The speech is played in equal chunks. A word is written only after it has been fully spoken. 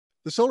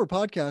The Solar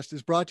Podcast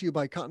is brought to you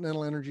by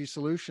Continental Energy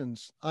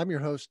Solutions. I'm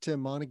your host, Tim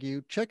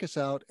Montague. Check us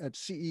out at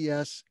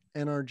cesnrg.com.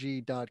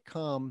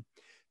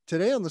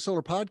 Today on the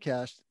Solar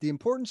Podcast, the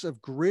importance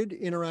of grid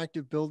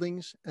interactive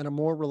buildings and a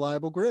more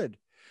reliable grid.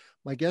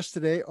 My guests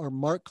today are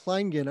Mark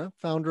Kleinginna,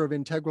 founder of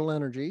Integral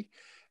Energy,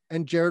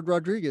 and Jared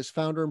Rodriguez,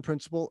 founder and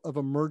principal of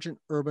Emergent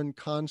Urban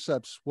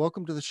Concepts.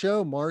 Welcome to the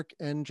show, Mark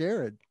and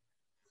Jared.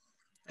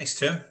 Thanks,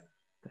 Tim.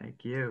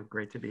 Thank you.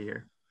 Great to be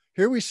here.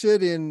 Here we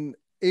sit in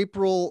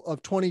April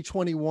of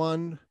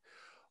 2021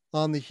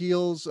 on the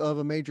heels of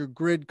a major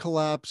grid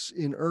collapse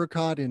in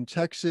ERCOT in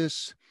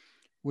Texas,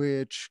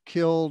 which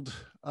killed,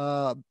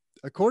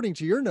 according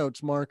to your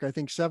notes, Mark, I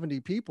think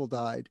 70 people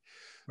died.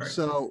 Right.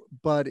 So,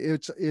 but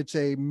it's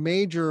a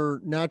major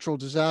natural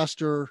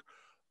disaster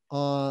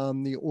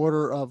on the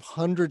order of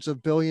hundreds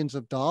of billions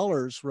of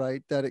dollars,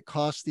 right, that it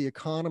costs the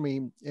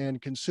economy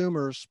and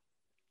consumers.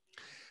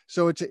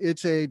 So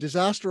it's a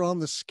disaster on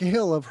the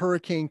scale of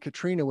Hurricane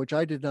Katrina, which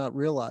I did not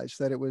realize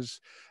that it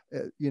was,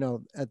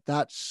 at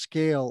that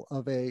scale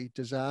of a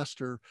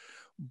disaster.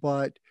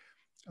 But,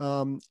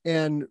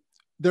 and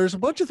there's a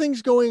bunch of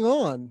things going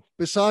on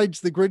besides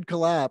the grid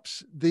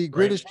collapse. The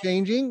grid Right. is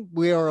changing.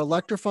 We are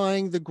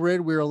electrifying the grid.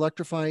 We are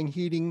electrifying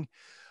heating.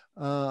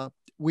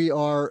 We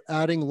are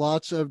adding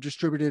lots of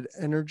distributed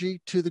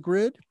energy to the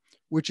grid,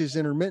 which is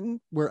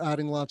intermittent. We're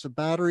adding lots of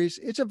batteries.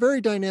 It's a very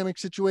dynamic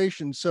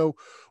situation. So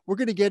we're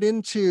going to get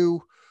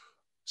into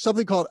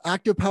something called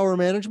active power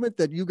management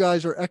that you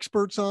guys are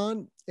experts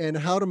on and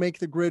how to make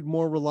the grid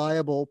more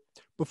reliable.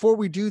 Before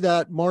we do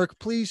that, Mark,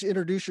 please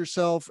introduce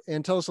yourself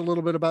and tell us a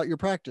little bit about your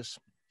practice.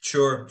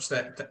 Sure.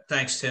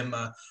 Thanks, Tim.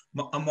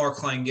 I'm Mark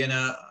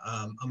Kleinginna.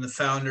 I'm the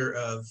founder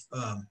of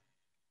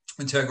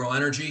Integral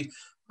Energy.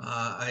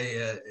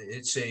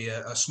 It's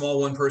a small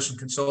one-person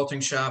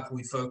consulting shop.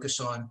 We focus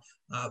on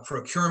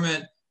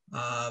procurement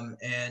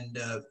and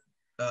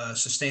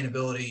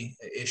sustainability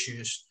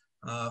issues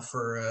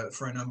for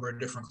a number of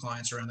different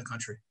clients around the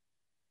country.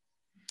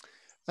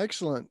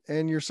 Excellent.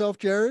 And yourself,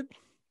 Jared?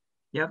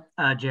 Yep.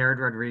 Jared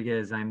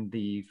Rodriguez. I'm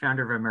the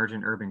founder of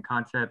Emergent Urban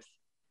Concepts.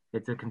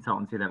 It's a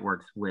consultancy that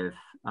works with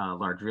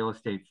large real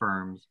estate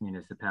firms,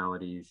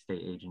 municipalities,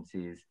 state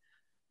agencies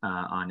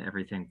on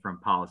everything from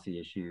policy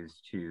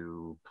issues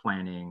to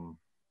planning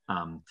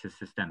to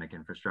systemic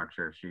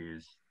infrastructure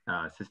issues,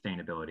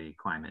 sustainability,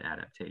 climate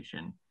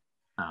adaptation,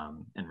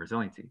 and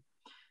resiliency.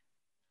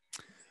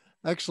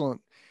 Excellent.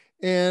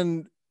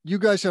 And you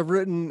guys have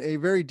written a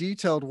very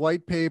detailed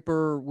white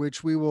paper,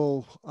 which we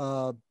will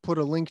put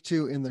a link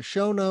to in the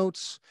show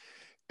notes.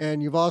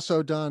 And you've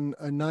also done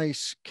a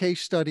nice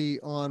case study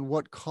on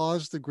what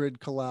caused the grid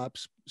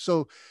collapse.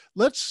 So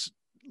let's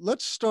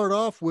start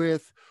off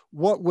with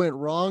what went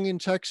wrong in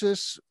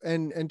Texas.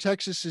 And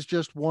Texas is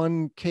just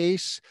one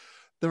case.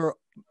 There are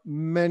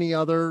many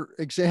other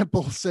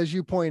examples, as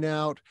you point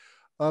out,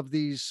 of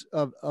these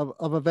of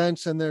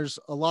events, and there's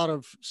a lot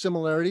of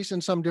similarities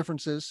and some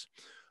differences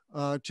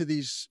to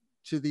these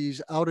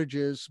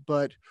outages.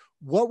 But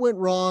what went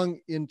wrong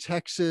in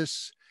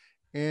Texas,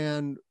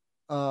 and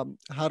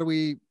how do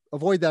we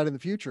avoid that in the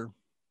future?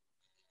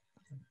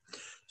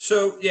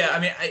 So yeah, I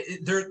mean,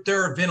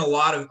 there have been a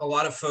lot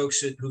of folks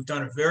who've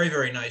done a very,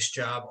 very nice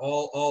job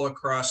all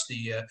across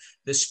the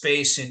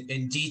space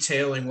in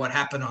detailing what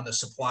happened on the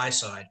supply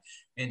side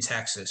in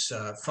Texas.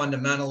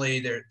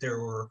 Fundamentally, there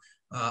were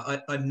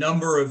a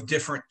number of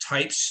different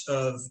types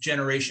of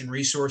generation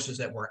resources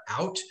that were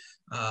out.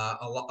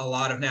 A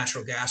lot of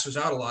natural gas was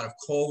out, a lot of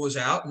coal was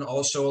out, and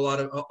also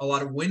a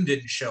lot of wind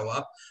didn't show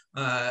up.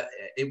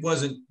 It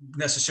wasn't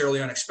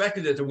necessarily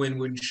unexpected that the wind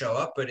wouldn't show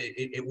up, but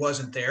it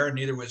wasn't there, and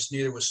neither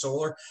was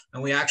solar.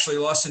 And we actually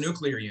lost a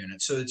nuclear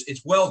unit. So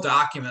it's well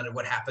documented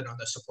what happened on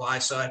the supply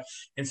side.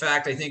 In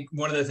fact, I think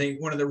one of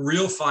the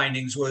real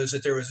findings was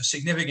that there was a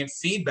significant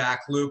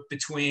feedback loop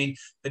between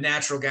the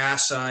natural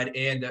gas side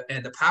and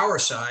the power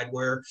side,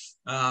 where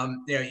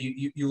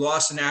you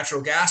lost a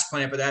natural gas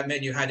plant, but that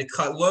meant you had to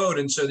cut load,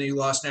 and so then you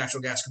lost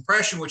natural gas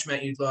compression, which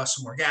meant you lost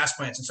some more gas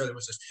plants, and so there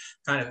was this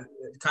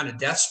kind of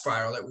death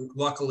spiral that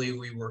luckily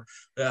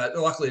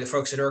the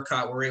folks at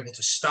ERCOT were able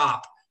to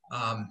stop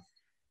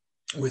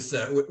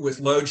with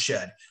load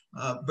shed.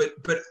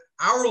 But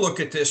our look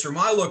at this, or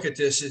my look at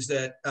this, is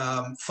that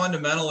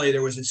fundamentally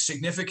there was a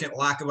significant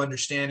lack of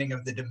understanding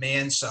of the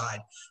demand side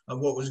of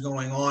what was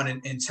going on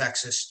in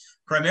Texas,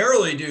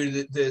 primarily due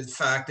to the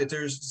fact that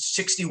there's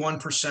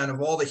 61%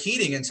 of all the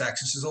heating in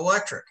Texas is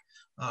electric.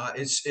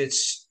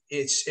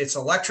 It's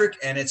electric,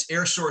 and it's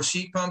air source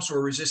heat pumps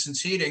or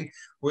resistance heating,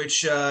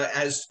 which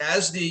as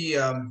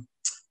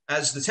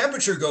the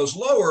temperature goes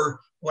lower,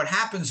 what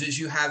happens is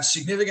you have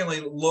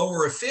significantly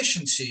lower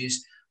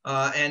efficiencies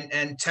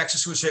and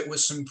Texas was hit with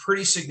some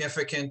pretty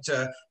significant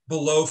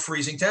below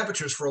freezing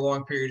temperatures for a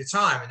long period of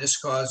time, and this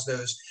caused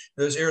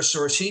those air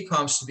source heat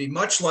pumps to be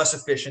much less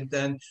efficient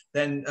than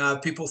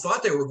people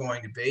thought they were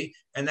going to be,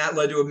 and that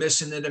led to a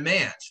miss in the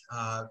demand.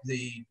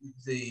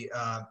 The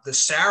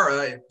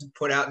SARA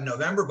put out in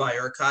November by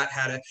ERCOT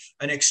had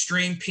an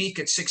extreme peak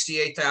at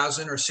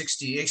 68,000 or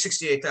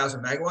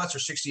 68,000 megawatts or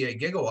 68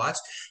 gigawatts,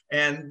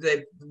 and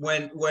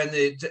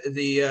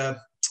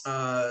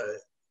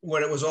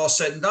when it was all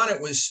said and done,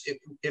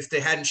 if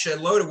they hadn't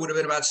shed load, it would have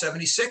been about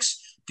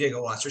 76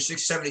 gigawatts or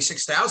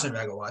 76,000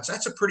 megawatts.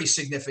 That's a pretty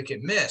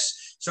significant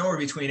miss. Somewhere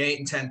between 8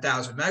 and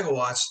 10,000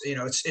 megawatts,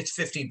 it's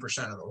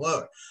 15% of the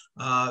load.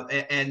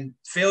 And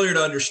failure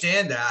to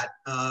understand that,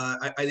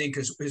 I think,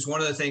 is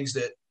one of the things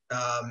that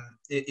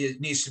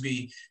it needs to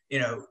be,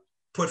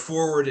 put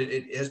forward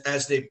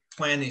as they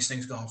plan these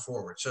things going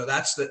forward. So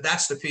that's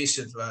the piece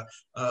of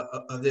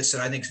this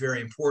that I think is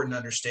very important to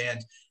understand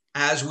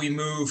as we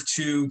move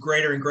to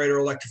greater and greater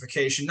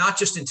electrification, not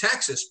just in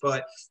Texas,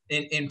 but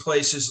in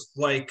places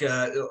like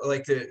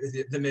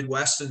the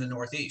Midwest and the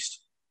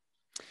Northeast.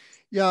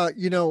 Yeah,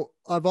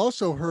 I've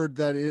also heard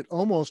that it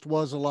almost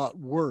was a lot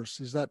worse.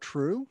 Is that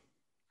true?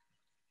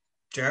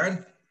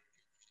 Jared?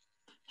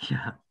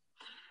 Yeah.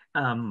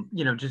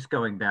 Just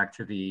going back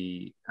to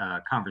the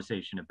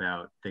conversation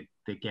about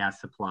the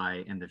gas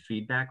supply and the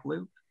feedback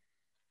loop,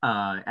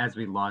 as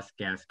we lost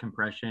gas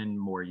compression,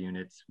 more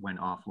units went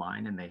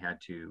offline and they had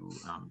to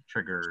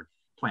trigger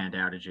planned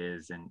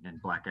outages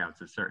and blackouts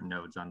of certain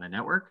nodes on the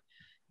network.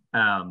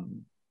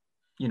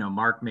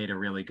 Mark made a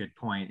really good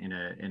point in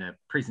a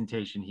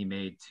presentation he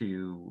made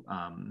to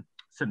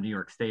some New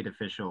York State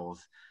officials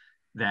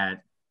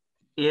that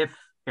if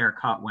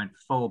ERCOT went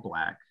full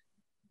black,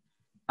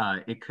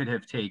 it could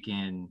have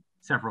taken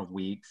several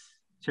weeks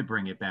to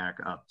bring it back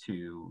up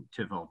to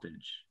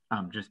voltage,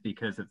 just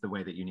because of the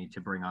way that you need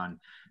to bring on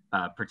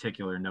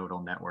particular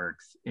nodal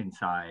networks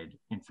inside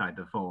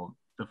the full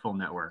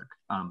network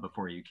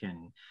before you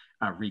can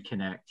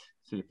reconnect.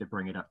 So you have to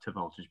bring it up to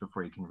voltage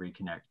before you can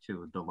reconnect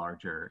to the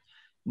larger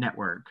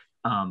network,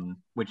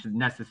 which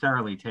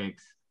necessarily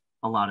takes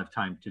a lot of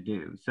time to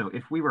do. So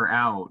if we were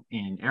out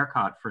in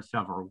ERCOT for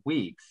several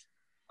weeks,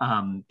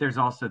 there's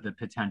also the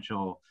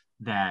potential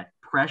that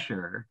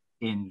pressure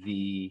in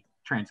the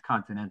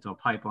transcontinental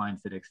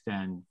pipelines that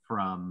extend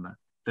from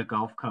the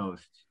Gulf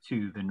Coast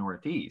to the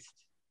Northeast,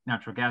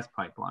 natural gas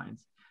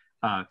pipelines,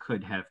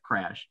 could have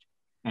crashed.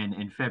 And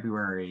in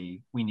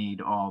February, we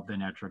need all the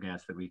natural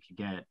gas that we could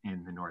get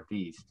in the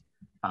Northeast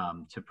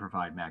to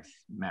provide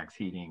max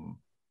heating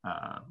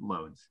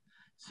loads.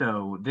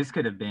 So this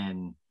could have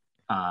been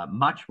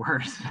much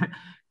worse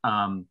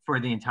for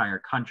the entire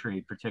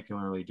country,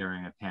 particularly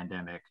during a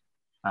pandemic.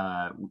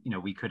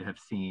 We could have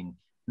seen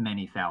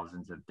many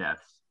thousands of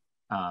deaths.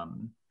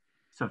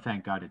 So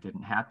thank God it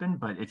didn't happen,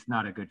 but it's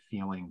not a good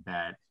feeling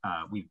that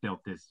we've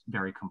built this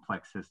very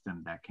complex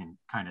system that can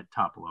kind of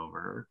topple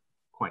over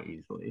quite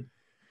easily.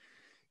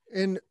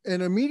 And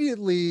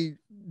immediately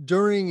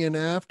during and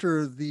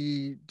after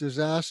the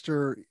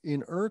disaster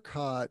in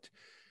ERCOT,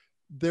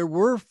 there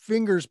were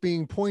fingers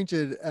being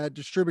pointed at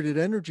distributed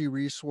energy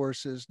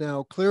resources.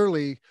 Now,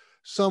 clearly,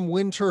 some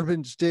wind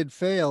turbines did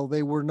fail.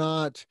 They were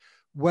not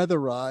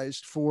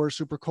weatherized for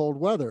super cold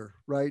weather,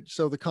 right?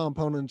 So the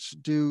components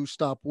do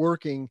stop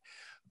working.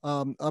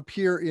 Up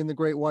here in the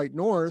Great White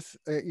North,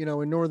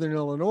 in Northern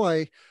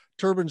Illinois,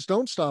 turbines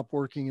don't stop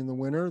working in the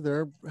winter.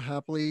 They're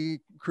happily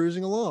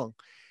cruising along.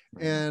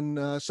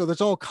 And so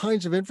there's all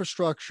kinds of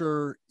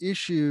infrastructure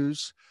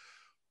issues,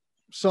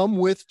 some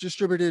with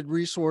distributed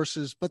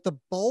resources, but the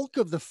bulk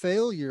of the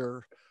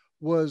failure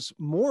was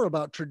more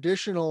about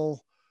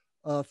traditional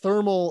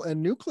thermal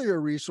and nuclear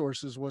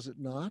resources, was it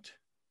not?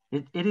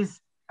 It is.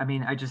 I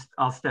mean,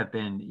 I'll step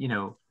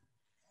in,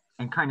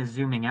 and kind of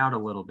zooming out a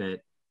little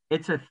bit.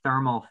 It's a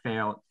thermal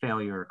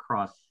failure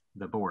across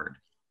the board,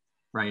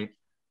 right?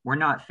 We're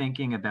not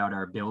thinking about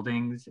our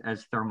buildings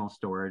as thermal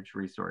storage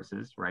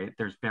resources, right?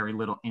 There's very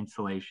little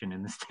insulation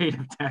in the state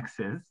of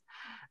Texas.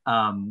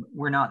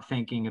 We're not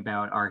thinking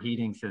about our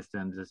heating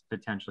systems as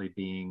potentially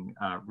being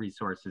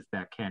resources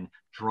that can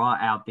draw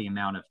out the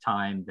amount of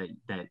time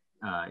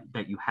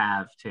that you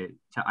have to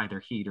either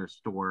heat or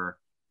store,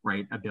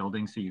 right, a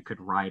building so you could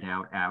ride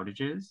out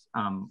outages.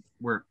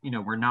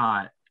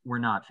 We're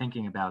not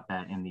thinking about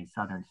that in these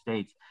southern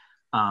states.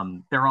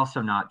 They're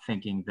also not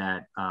thinking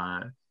that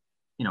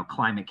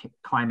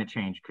climate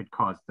change could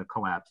cause the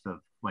collapse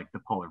of like the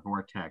polar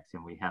vortex,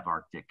 and we have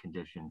Arctic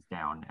conditions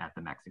down at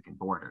the Mexican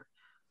border,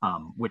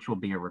 which will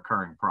be a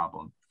recurring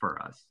problem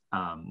for us.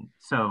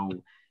 So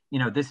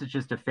this is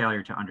just a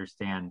failure to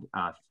understand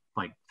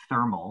like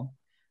thermal,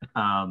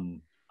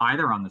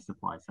 either on the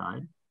supply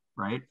side,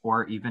 right,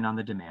 or even on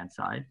the demand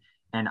side.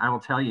 And I will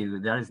tell you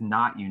that is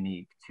not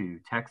unique to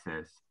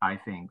Texas. I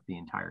think the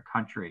entire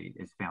country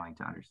is failing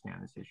to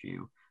understand this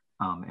issue,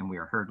 and we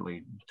are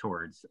hurtling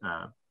towards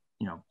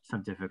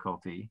some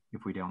difficulty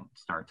if we don't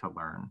start to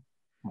learn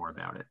more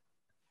about it.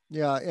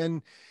 Yeah,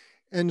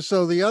 and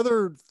so the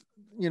other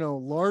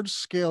large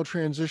scale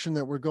transition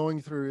that we're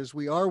going through is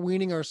we are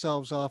weaning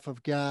ourselves off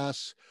of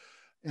gas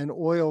and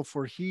oil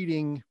for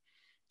heating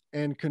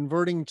and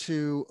converting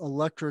to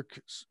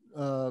electric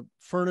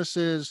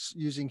furnaces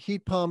using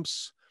heat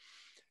pumps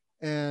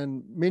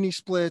and mini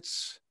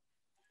splits.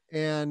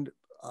 And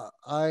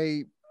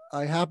I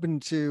happen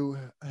to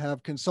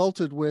have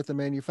consulted with a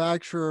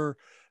manufacturer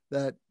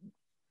that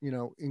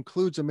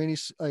includes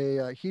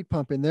a heat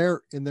pump in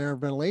their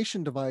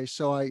ventilation device.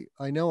 So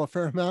I know a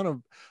fair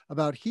amount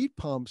about heat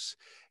pumps.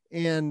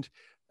 And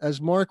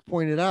as Mark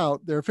pointed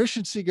out, their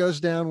efficiency goes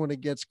down when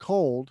it gets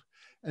cold.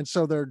 And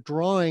so they're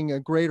drawing a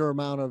greater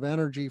amount of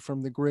energy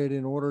from the grid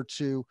in order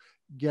to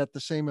get the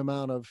same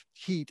amount of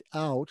heat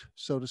out,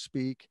 so to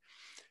speak.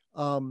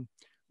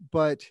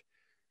 But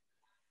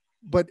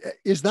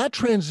is that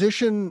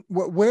transition,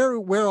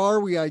 where are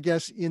we, I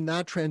guess, in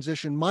that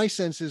transition? My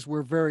sense is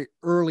we're very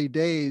early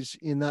days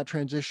in that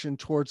transition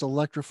towards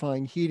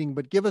electrifying heating,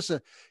 but give us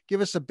a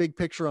big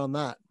picture on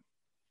that.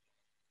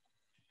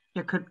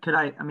 Yeah, could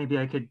I, maybe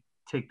I could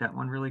take that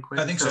one really quick?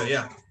 I think so,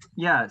 yeah.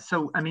 Yeah,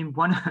 so I mean,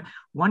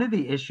 one of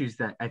the issues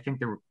that I think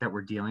that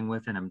we're dealing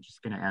with, and I'm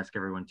just going to ask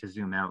everyone to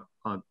zoom out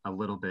a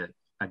little bit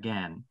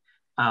again,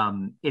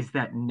 is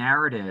that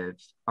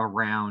narratives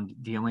around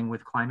dealing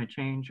with climate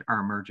change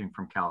are emerging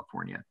from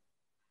California.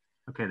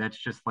 Okay, that's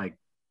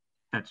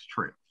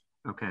true.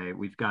 Okay,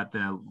 we've got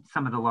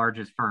some of the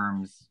largest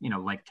firms,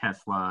 like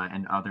Tesla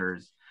and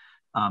others,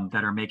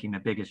 that are making the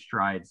biggest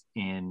strides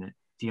in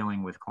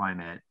dealing with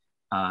climate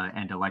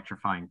and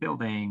electrifying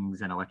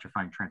buildings and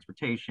electrifying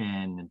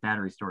transportation and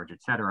battery storage,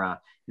 et cetera,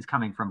 is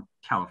coming from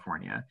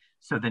California.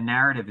 So the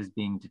narrative is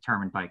being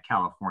determined by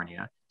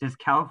California. Does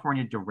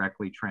California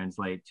directly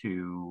translate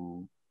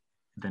to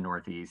the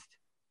Northeast?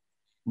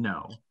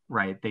 No,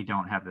 right? They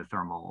don't have the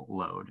thermal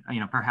load.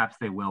 Perhaps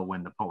they will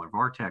when the polar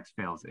vortex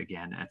fails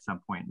again at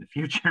some point in the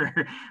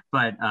future,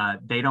 but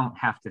they don't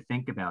have to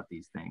think about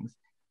these things.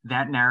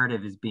 That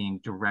narrative is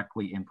being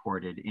directly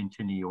imported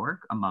into New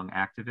York among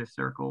activist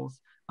circles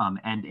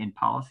and in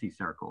policy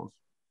circles.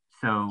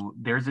 So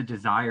there's a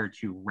desire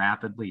to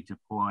rapidly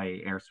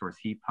deploy air source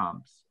heat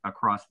pumps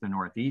across the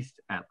Northeast,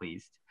 at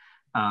least.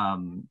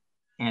 And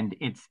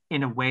it's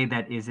in a way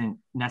that isn't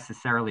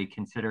necessarily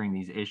considering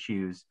these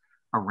issues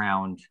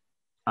around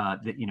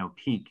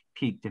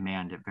peak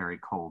demand at very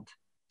cold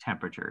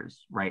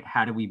temperatures, right?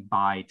 How do we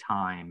buy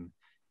time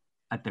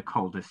at the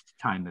coldest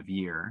time of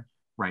year,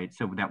 right?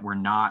 So that we're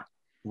not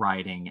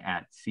riding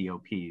at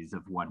COPs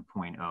of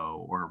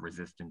 1.0 or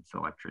resistance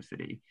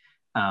electricity.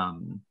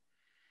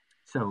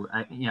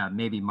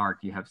 Maybe Mark,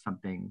 you have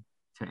something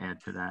to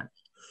add to that.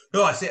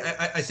 No, I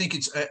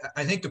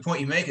think the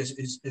point you make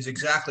is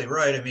exactly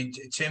right. I mean,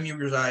 Tim, you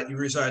reside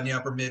in the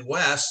upper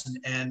Midwest,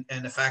 and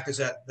the fact is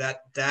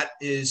that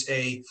is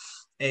a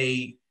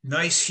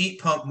nice heat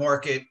pump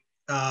market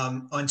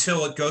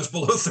until it goes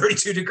below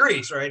 32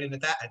 degrees, right? And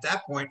at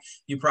that point,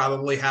 you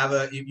probably have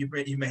you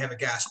may have a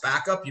gas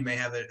backup, you may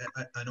have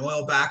an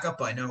oil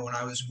backup. I know when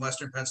I was in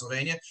Western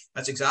Pennsylvania,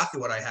 that's exactly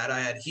what I had. I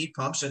had heat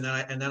pumps, and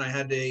then I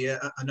had a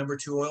number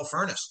 2 oil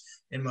furnace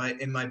in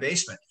my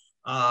basement.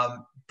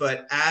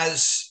 But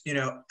as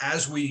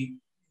we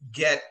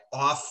get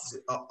off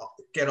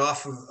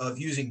of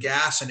using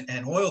gas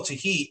and oil to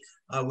heat,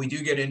 we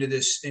do get into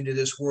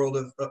this world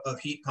of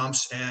heat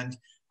pumps, and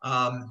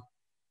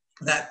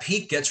that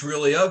peak gets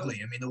really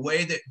ugly. I mean, the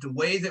way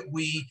that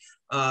we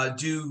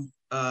do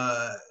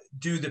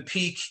the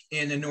peak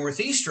in the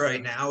Northeast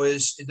right now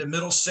is the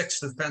middle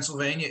sixth of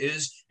Pennsylvania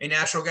is a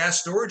natural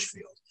gas storage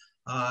field.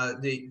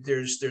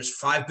 There's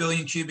 5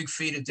 billion cubic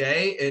feet a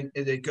day,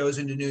 and that goes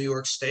into New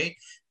York State.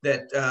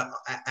 That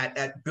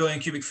at billion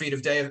cubic feet a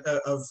day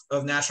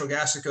of natural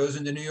gas that goes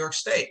into New York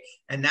State,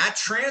 and that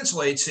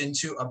translates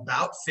into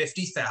about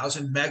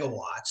 50,000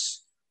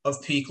 megawatts of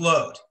peak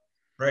load,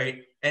 right?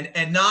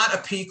 And not a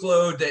peak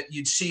load that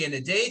you'd see in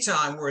the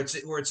daytime where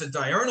it's a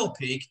diurnal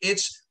peak.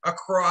 It's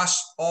across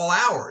all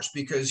hours,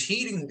 because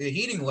the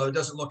heating load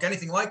doesn't look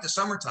anything like the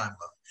summertime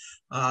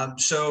load.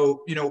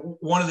 So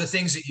one of the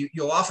things that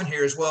you'll often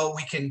hear is, well,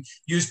 we can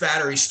use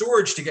battery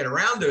storage to get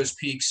around those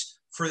peaks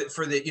for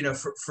the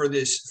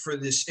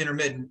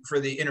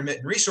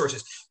intermittent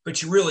resources,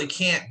 but you really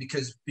can't,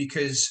 because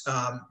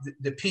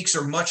the peaks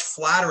are much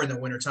flatter in the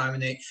wintertime,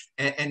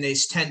 and they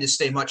tend to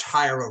stay much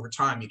higher over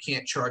time. You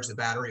can't charge the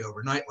battery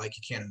overnight like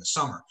you can in the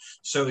summer.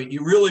 So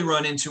you really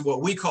run into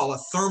what we call a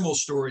thermal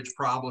storage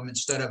problem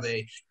instead of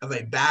a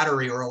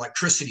battery or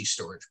electricity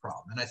storage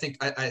problem. And I think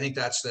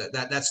that's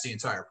the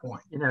entire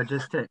point.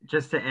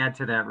 Just to add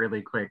to that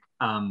really quick,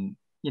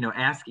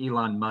 ask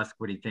Elon Musk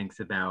what he thinks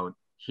about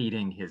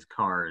heating his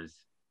cars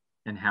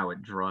and how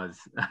it draws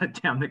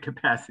down the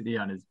capacity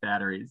on his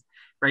batteries,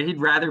 right? He'd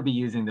rather be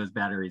using those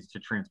batteries to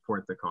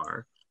transport the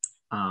car.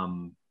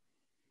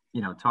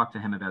 Talk to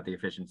him about the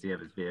efficiency of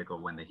his vehicle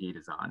when the heat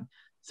is on.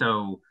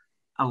 So,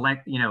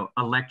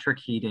 electric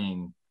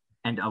heating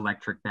and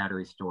electric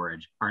battery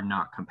storage are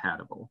not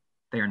compatible.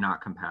 They are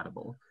not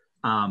compatible.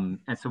 And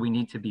so we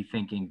need to be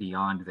thinking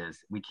beyond this.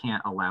 We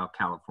can't allow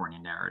California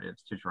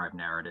narratives to drive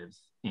narratives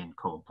in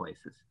cold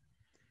places.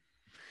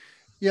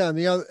 Yeah,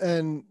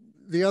 and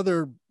the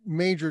other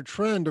major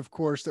trend, of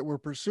course, that we're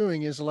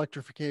pursuing is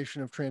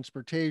electrification of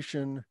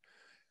transportation.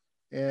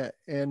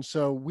 And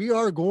so we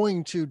are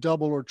going to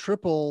double or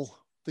triple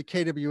the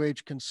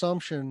kWh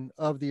consumption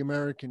of the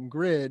American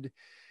grid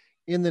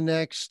in the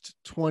next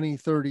 20,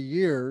 30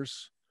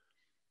 years,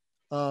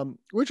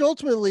 which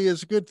ultimately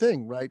is a good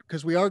thing, right?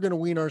 Because we are going to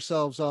wean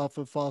ourselves off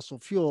of fossil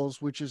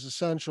fuels, which is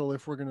essential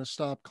if we're going to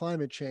stop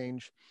climate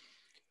change.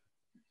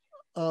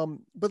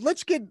 But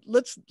let's get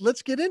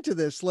into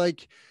this.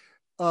 Like,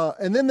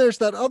 and then there's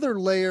that other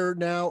layer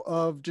now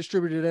of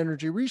distributed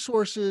energy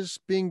resources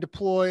being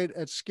deployed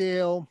at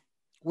scale,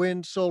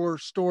 wind, solar,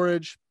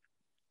 storage.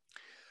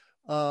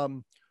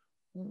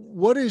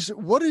 What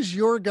is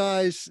your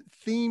guys'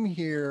 theme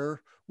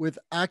here with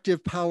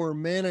active power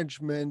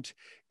management?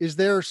 Is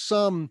there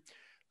some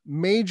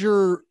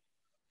major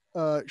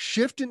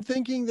shift in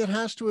thinking that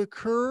has to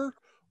occur,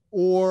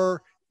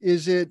 or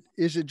is it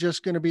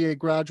just going to be a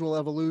gradual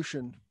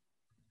evolution?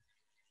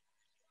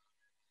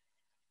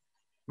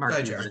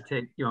 Mark, you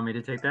want me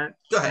to take that?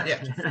 Go ahead,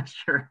 yeah.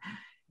 Sure.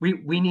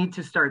 We need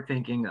to start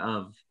thinking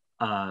of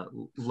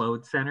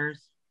load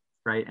centers,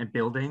 right, and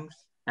buildings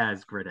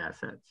as grid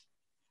assets,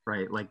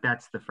 right? Like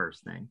that's the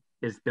first thing,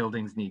 is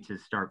buildings need to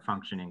start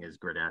functioning as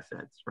grid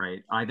assets,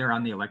 right? Either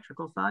on the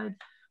electrical side,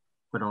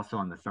 but also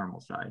on the thermal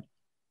side,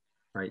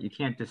 right? You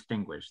can't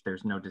distinguish.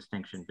 There's no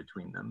distinction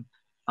between them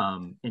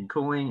in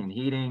cooling and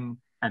heating,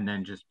 and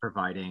then just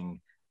providing,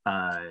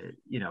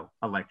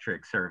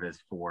 electric service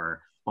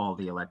for all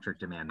the electric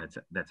demand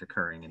that's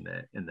occurring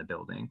in the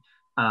building.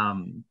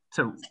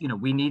 So,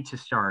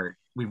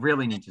 we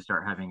really need to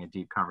start having a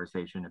deep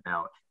conversation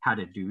about how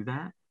to do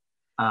that.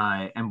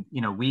 And,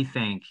 we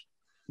think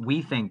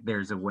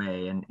there's a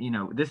way, and,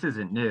 this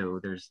isn't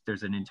new.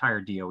 There's an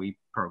entire DOE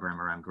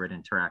program around grid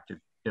interactive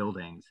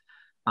buildings.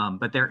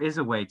 But there is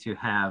a way to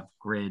have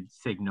grid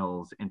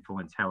signals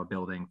influence how a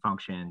building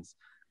functions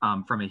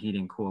from a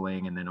heating,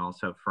 cooling, and then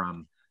also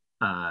from,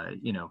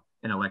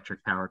 an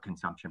electric power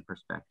consumption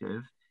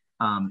perspective.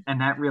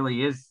 And that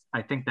really is,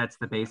 I think that's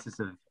the basis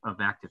of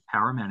active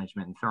power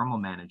management and thermal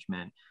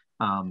management,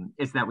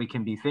 is that we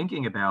can be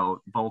thinking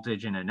about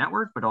voltage in a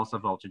network, but also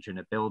voltage in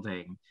a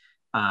building,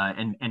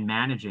 and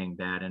managing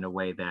that in a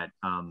way that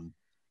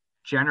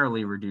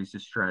generally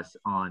reduces stress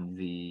on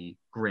the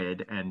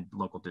grid and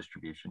local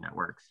distribution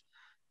networks.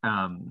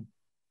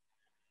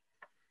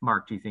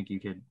 Mark, do you think you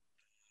could?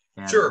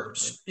 Sure.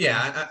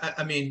 Yeah.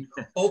 I mean,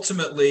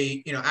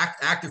 ultimately,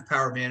 active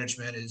power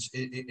management is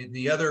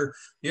the other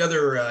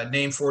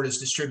name for it is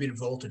distributed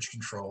voltage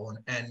control,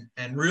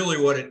 and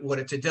really what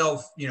it to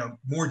delve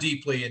more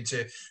deeply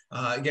into,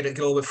 get a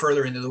little bit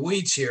further into the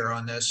weeds here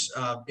on this.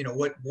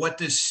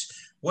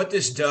 What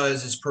this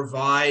does is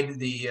provide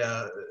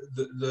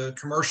the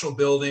commercial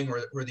building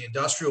or the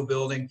industrial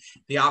building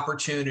the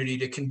opportunity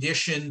to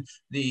condition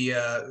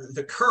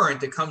the current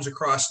that comes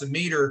across the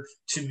meter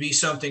to be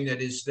something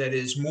that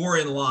is more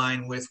in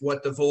line with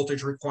what the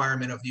voltage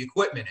requirement of the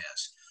equipment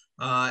is.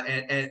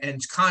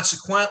 And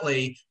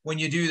consequently, when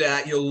you do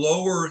that, you'll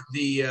lower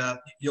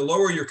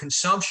your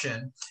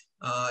consumption,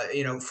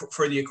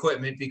 for the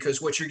equipment,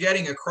 because what you're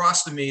getting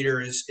across the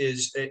meter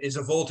is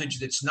a voltage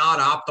that's not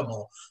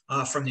optimal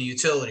from the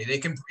utility. They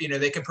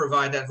can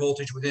provide that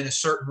voltage within a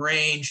certain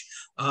range.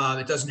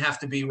 It doesn't have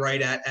to be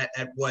right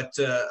at what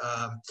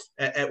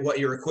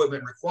your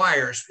equipment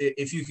requires.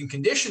 If you can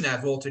condition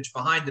that voltage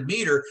behind the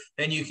meter,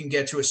 then you can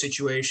get to a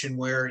situation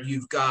where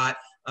you've got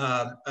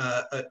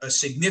a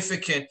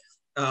significant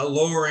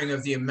lowering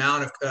of the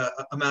amount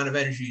of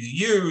energy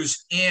you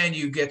use, and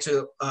you get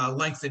to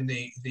lengthen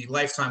the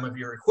lifetime of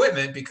your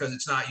equipment because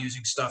it's not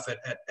using stuff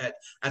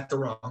at the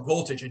wrong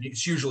voltage, and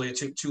it's usually a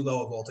too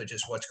low a voltage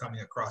is what's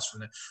coming across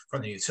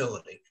from the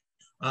utility.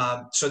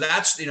 So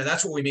that's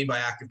what we mean by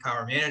active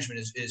power management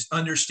is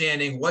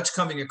understanding what's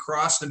coming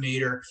across the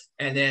meter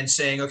and then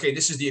saying, okay,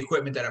 this is the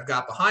equipment that I've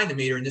got behind the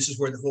meter, and this is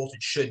where the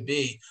voltage should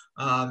be.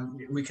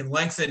 We can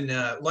lengthen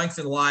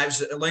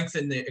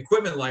the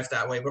equipment life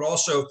that way, but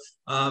also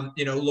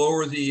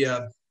lower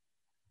the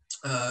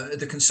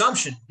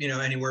consumption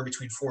anywhere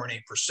between 4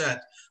 and 8%.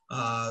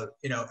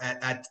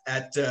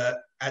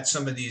 At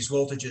some of these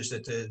voltages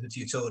that the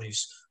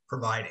utility's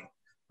providing,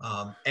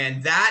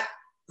 and that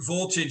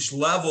voltage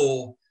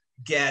level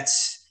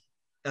gets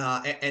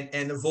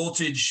and the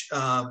voltage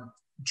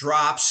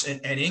drops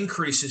and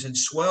increases and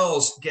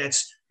swells,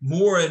 gets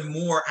more and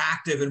more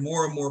active and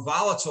more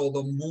volatile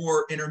the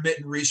more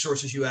intermittent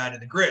resources you add to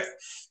the grid.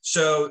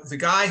 So the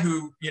guy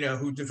who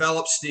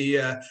develops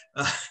the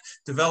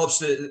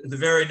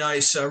very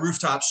nice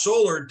rooftop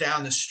solar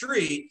down the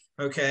street,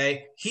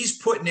 okay, he's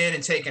putting in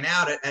and taking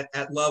out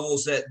at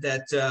levels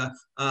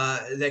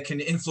that can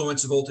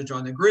influence the voltage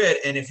on the grid.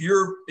 And if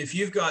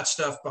you've got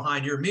stuff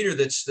behind your meter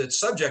that's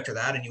subject to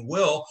that, and you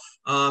will,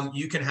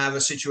 you can have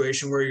a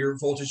situation where your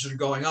voltages are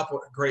going up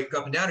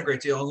and down a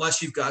great deal,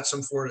 unless you've got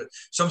some sort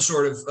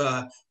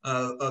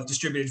of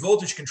distributed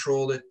voltage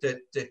control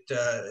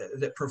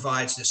that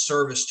provides this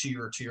service to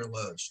your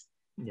loads.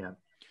 Yeah.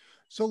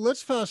 So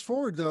let's fast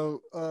forward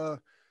though.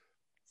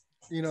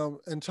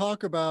 and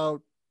talk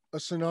about a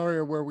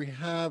scenario where we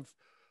have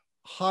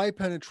high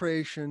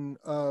penetration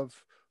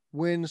of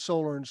wind,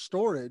 solar, and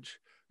storage.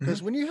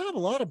 Because when you have a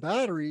lot of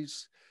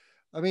batteries,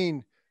 I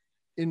mean,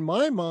 in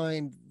my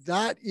mind,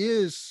 that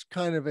is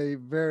kind of a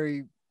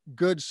very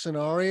good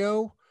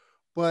scenario,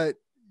 but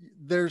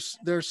there's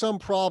some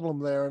problem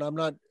there, and I'm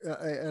not,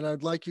 and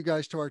I'd like you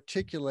guys to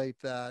articulate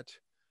that.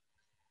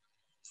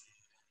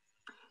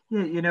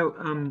 Yeah,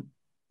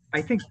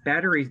 I think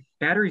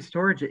battery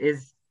storage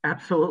is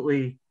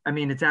absolutely, I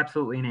mean, it's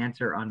absolutely an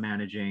answer on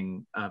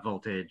managing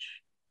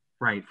voltage,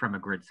 right, from a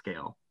grid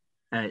scale,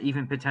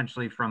 even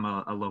potentially from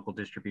a local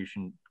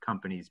distribution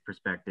company's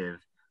perspective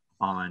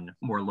on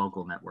more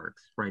local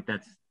networks, right?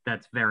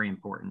 That's very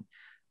important.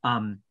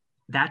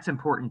 That's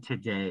important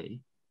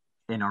today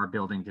in our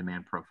building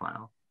demand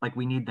profile. Like,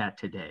 we need that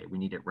today. We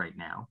need it right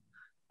now.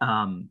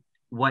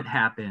 What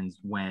happens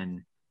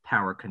when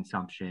power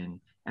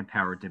consumption and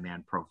power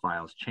demand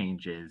profiles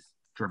changes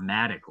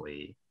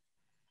dramatically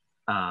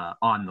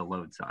on the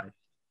load side,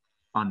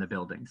 on the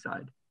building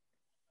side?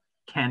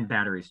 Can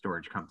battery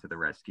storage come to the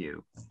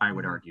rescue? I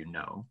would argue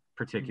no,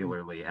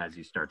 particularly as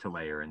you start to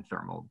layer in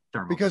thermal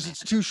because demand.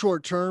 It's too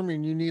short term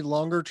and you need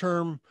longer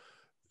term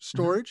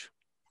storage.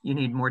 You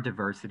need more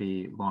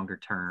diversity, longer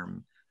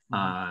term,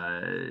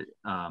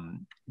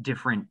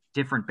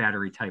 different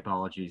battery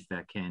typologies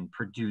that can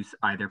produce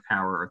either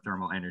power or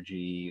thermal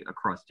energy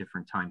across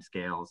different time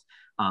scales,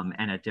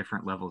 and at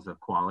different levels of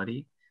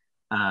quality.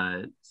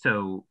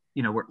 So,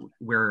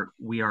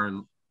 we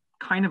are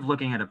kind of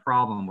looking at a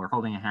problem. We're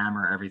holding a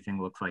hammer,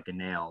 everything looks like a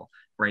nail,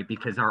 right?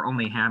 Because our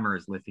only hammer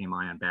is lithium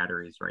ion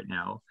batteries right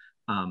now.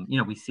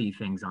 We see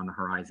things on the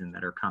horizon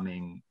that are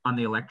coming on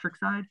the electric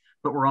side,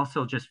 but we're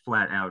also just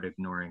flat out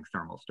ignoring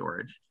thermal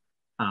storage.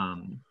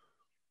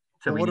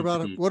 So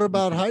what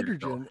about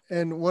hydrogen,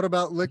 and what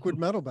about liquid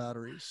metal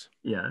batteries?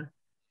 Yeah,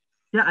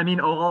 I mean,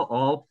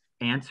 all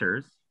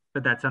answers,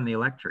 but that's on the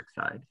electric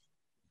side,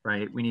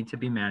 right? We need to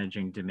be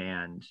managing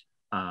demand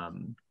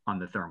on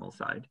the thermal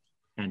side.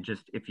 And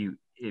just if you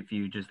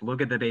just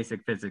look at the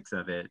basic physics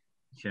of it,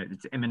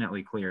 it's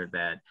eminently clear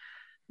that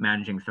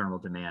managing thermal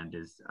demand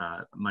is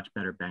a much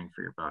better bang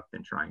for your buck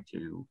than trying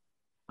to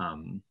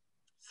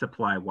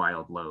supply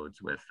wild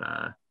loads with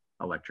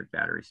electric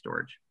battery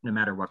storage, no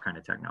matter what kind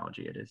of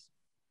technology it is.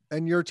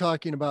 And you're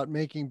talking about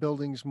making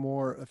buildings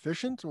more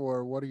efficient,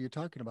 or what are you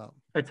talking about?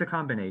 It's a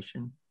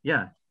combination.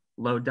 Yeah.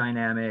 Load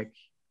dynamic,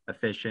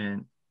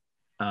 efficient.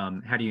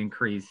 How do you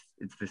increase,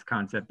 it's this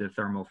concept of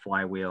thermal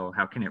flywheel.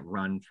 How can it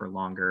run for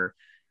longer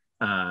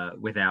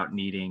without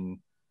needing,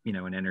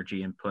 an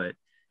energy input?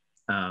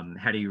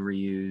 How do you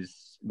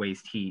reuse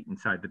waste heat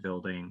inside the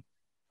building?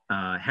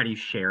 How do you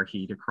share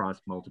heat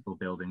across multiple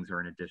buildings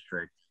or in a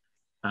district?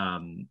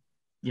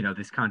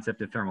 This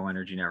concept of thermal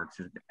energy networks,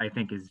 I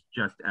think, is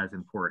just as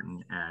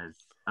important as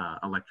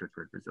electric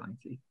grid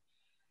resiliency.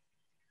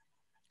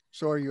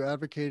 So are you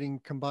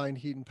advocating combined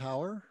heat and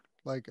power,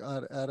 like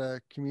at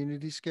a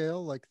community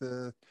scale, like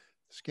the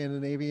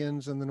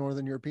Scandinavians and the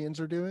Northern Europeans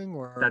are doing?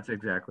 Or that's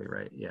exactly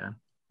right. Yeah.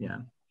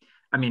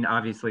 I mean,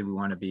 obviously we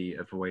want to be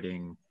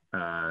avoiding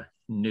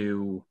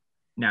new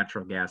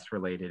natural gas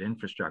related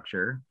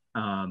infrastructure,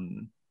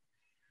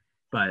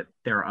 but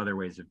there are other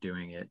ways of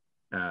doing it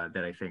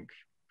that I think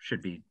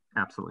should be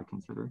absolutely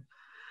considered.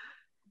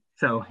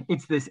 So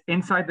it's this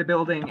inside the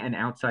building and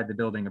outside the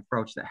building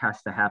approach that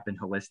has to happen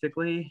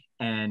holistically,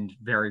 and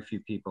very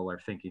few people are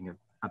thinking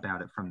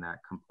about it from that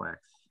complex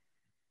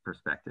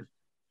perspective.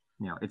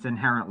 It's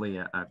inherently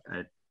a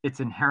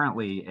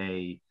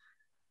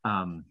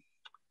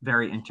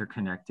very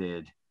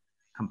interconnected,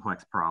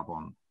 complex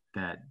problem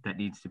that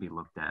needs to be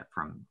looked at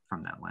from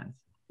that lens.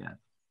 Yeah.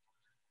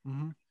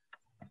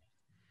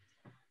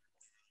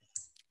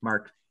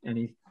 Mark,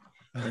 any?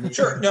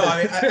 Sure. No,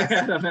 I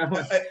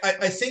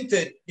think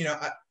that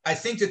I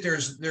think that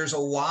there's a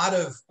lot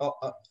of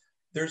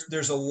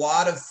there's a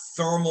lot of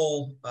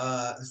thermal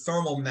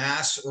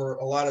mass, or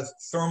a lot of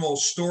thermal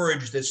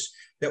storage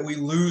that we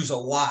lose a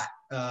lot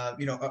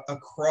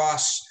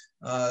across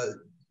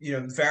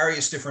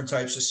various different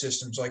types of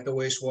systems, like the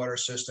wastewater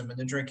system and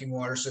the drinking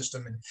water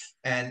system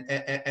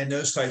and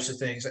those types of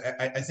things.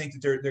 I think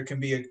that there can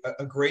be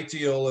a great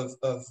deal of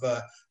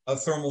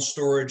thermal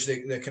storage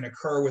that can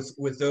occur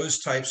with those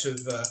types of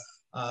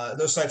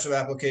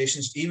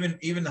applications.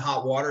 Even the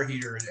hot water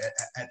heater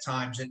at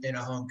times in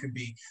a home could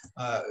be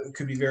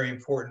very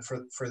important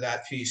for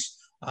that piece.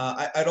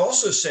 I'd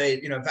also say,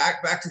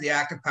 back to the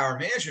active power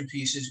management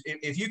piece,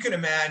 if you can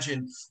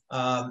imagine,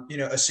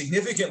 a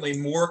significantly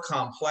more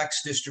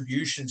complex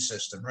distribution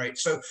system, right?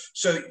 So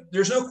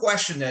there's no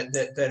question that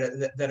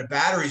a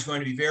battery is going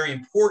to be very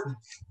important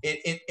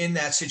in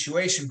that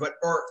situation. But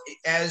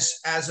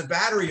as a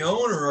battery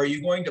owner, are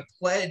you going to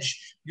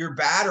pledge your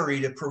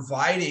battery to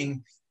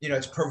providing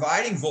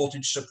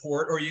voltage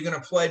support, or are you going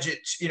to pledge it,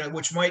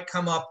 which might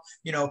come up,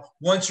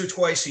 once or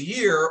twice a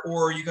year,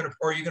 or are you going to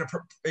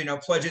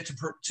pledge it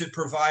to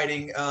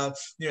providing,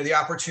 the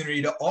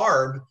opportunity to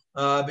arb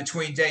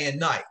between day and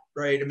night,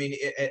 right? I mean,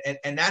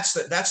 and that's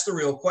the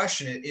real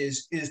question.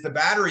 Is the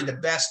battery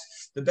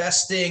the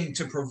best thing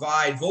to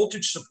provide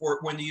voltage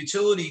support when the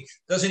utility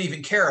doesn't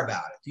even care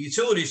about it? The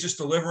utility is just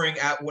delivering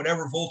at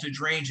whatever voltage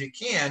range it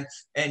can,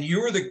 and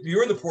you're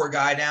the poor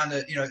guy down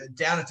at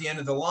the end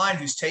of the line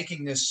who's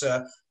taking this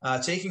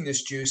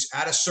juice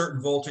at a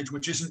certain voltage,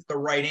 which isn't the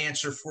right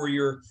answer for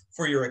your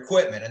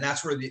equipment, and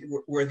that's where the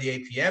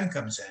APM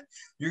comes in.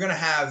 You're going to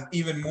have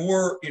even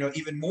more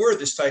of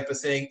this type of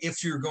thing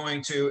if you're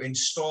going to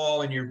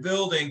install in your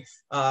building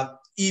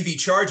EV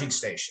charging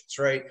stations,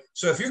 right?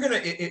 So if you're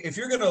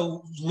gonna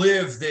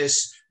live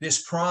this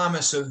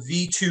promise of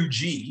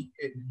V2G,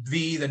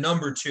 V the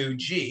number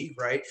 2G,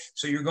 right?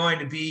 So you're going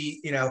to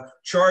be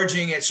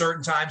charging at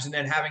certain times and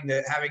then having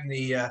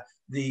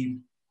the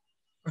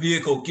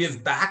vehicle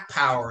give back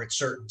power at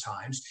certain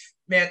times.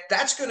 Man,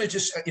 that's going to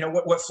just,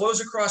 what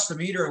flows across the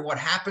meter and what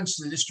happens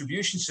to the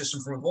distribution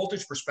system from a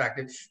voltage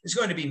perspective is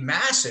going to be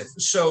massive.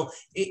 So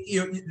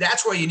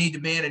that's why you need to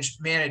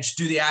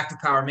do the active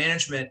power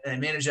management and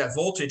manage that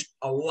voltage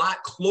a lot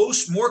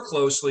more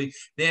closely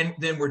than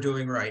we're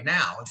doing right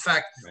now. In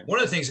fact, one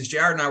of the things that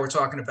Jared and I were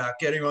talking about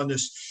getting on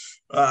this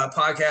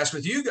podcast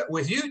with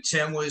you,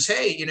 Tim, was,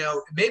 hey,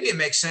 maybe it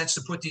makes sense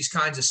to put these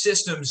kinds of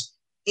systems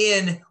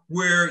in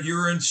where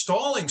you're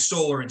installing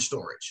solar and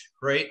storage,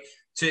 right?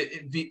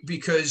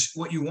 Because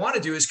what you want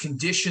to do is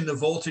condition the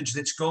voltage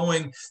that's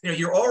going.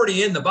 You're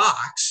already in the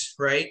box,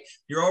 right?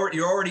 You're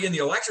already in the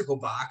electrical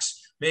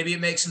box. Maybe it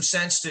makes some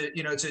sense to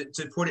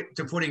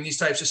putting these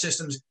types of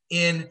systems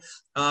in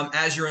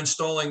as you're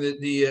installing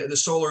the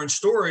solar and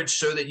storage,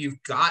 so that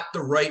you've got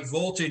the right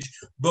voltage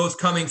both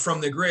coming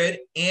from the grid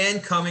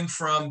and coming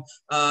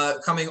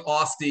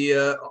off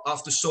the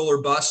solar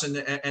bus and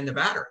the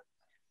battery.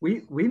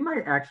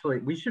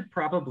 We should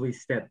probably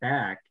step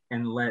back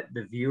and let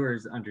the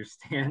viewers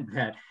understand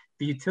that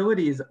the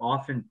utility is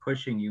often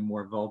pushing you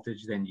more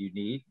voltage than you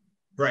need.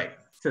 Right.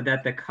 So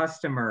that the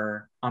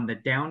customer on the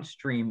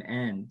downstream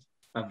end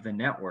of the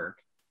network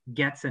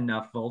gets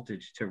enough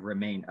voltage to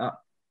remain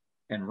up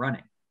and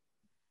running,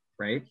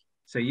 right?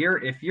 So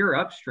if you're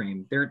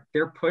upstream,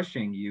 they're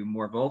pushing you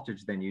more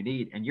voltage than you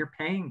need, and you're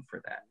paying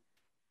for that,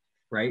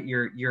 right?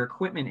 Your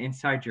equipment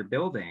inside your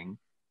building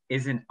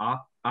isn't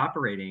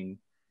operating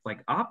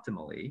like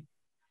optimally,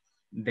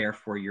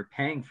 therefore you're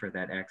paying for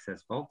that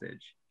excess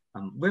voltage.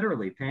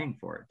 Literally paying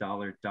for it,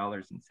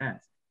 dollars and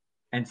cents.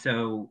 And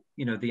so,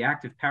 the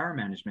active power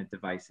management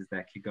devices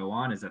that could go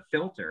on as a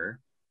filter,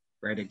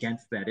 right,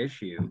 against that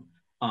issue,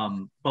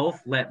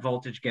 both let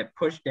voltage get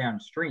pushed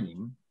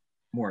downstream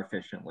more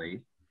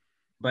efficiently,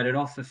 but it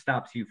also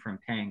stops you from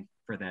paying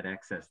for that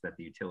excess that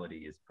the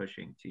utility is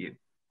pushing to you.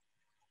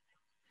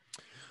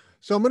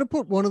 So I'm going to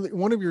put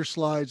one of your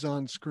slides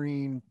on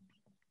screen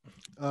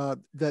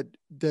that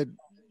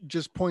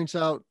just points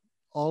out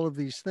all of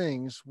these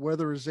things: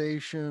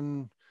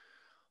 weatherization,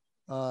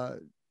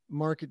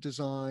 market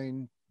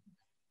design,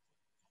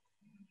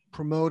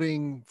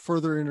 promoting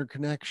further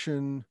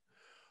interconnection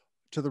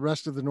to the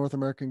rest of the North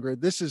American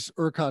grid. This is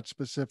ERCOT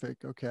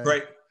specific, okay?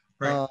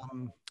 Right.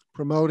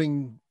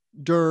 Promoting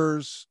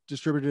DERs,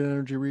 distributed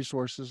energy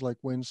resources like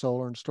wind,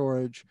 solar, and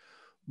storage,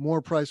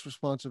 more price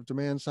responsive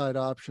demand side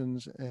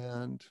options,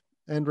 and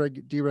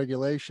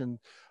deregulation.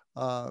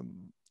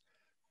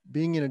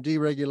 Being in a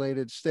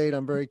deregulated state,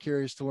 I'm very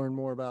curious to learn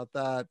more about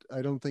that.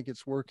 I don't think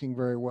it's working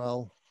very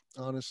well,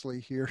 honestly,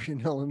 here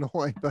in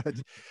Illinois,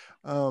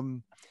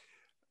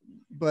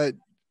 but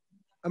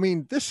I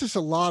mean, this is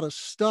a lot of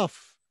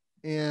stuff.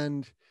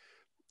 And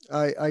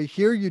I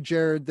hear you,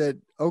 Jared, that,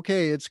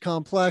 okay, it's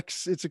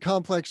complex. It's a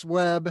complex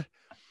web.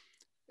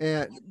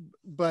 And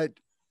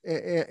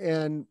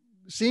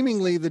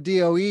seemingly the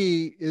DOE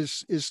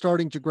is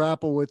starting to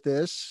grapple with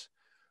this.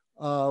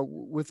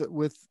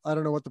 With I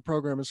don't know what the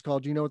program is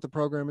called. Do you know what the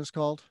program is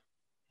called?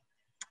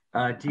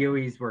 DOE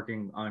is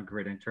working on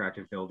grid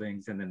interactive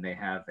buildings, and then they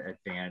have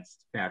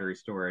advanced battery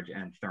storage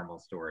and thermal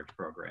storage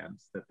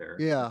programs that they're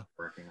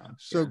working on.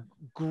 So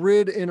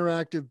grid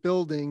interactive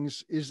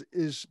buildings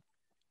is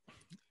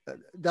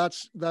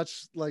that's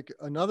like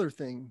another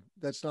thing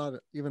that's not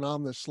even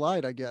on this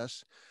slide, I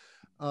guess.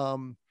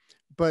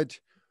 But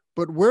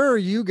where are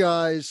you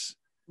guys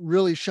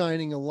really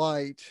shining a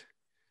light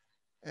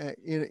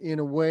in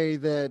a way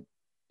that,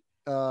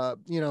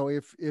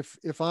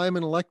 if I'm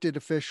an elected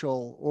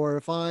official, or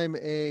if I'm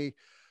a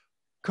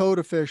code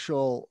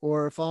official,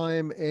 or if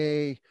I'm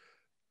a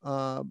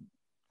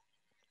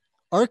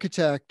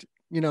architect,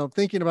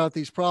 thinking about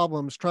these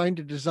problems, trying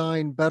to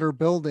design better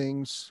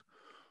buildings,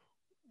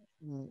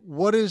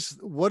 what is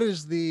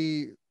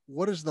the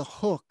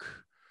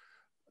hook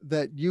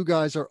that you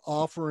guys are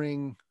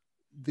offering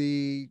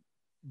the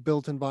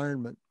built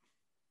environment?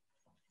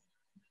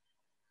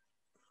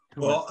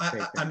 Well,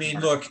 I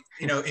mean, look,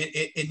 in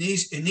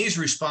these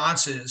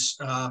responses,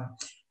 to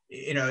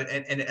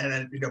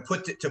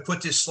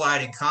put this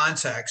slide in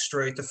context,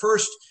 right? The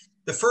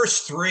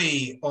first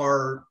three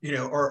are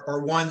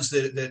ones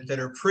that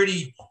are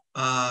pretty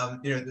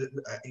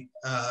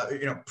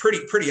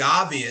pretty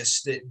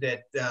obvious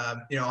that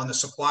on the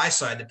supply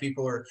side that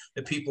people are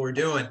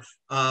doing.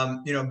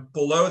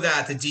 Below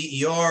that, the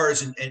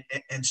DERs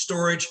and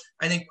storage.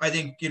 I think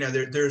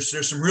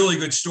there's some really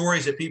good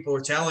stories that people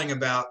are telling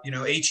about.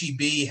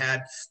 HEB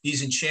had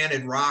these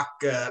Enchanted Rock,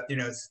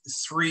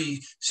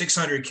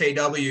 600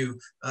 kW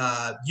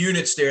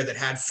units there that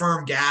had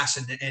firm gas,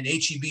 and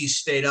HEB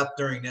stayed up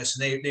during this,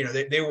 and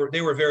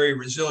they were very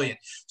resilient.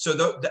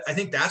 So I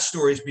think that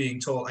story is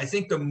being told. I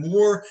think the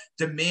more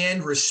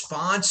demand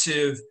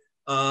responsive,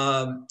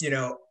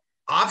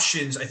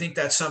 options, I think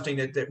that's something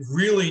that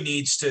really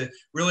needs to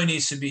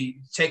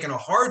be taken a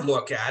hard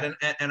look at. And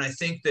I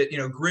think that,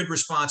 grid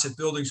responsive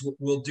buildings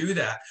will do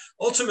that.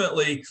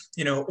 Ultimately,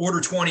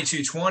 Order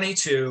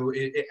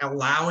 2222,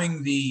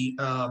 allowing the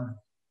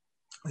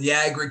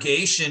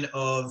aggregation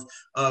of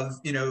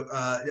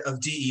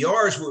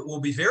DERs will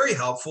be very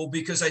helpful,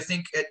 because I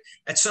think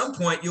at some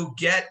point you'll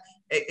get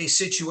a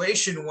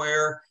situation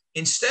where,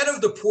 instead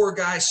of the poor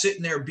guy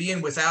sitting there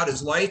being without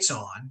his lights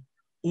on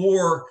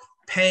or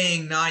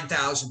paying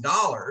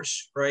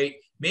 $9,000, right?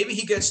 Maybe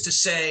he gets to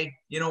say,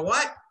 you know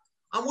what?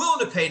 I'm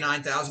willing to pay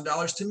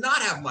 $9,000 to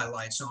not have my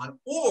lights on,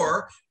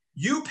 or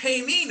you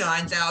pay me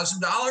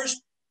 $9,000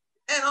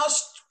 and I'll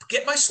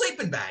get my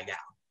sleeping bag out.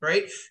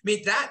 Right. I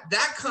mean,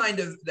 that kind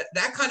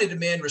of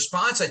demand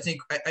response, I think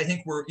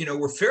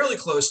we're fairly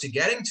close to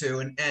getting to,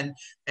 and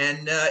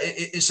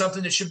it is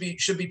something that should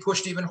be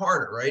pushed even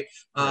harder. Right.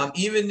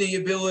 Even the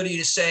ability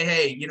to say,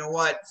 hey, you know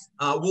what,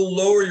 we'll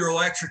lower your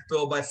electric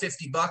bill by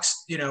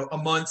 $50, a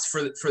month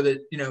for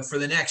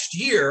the next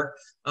year,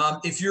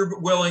 if you're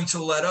willing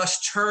to let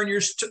us turn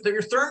your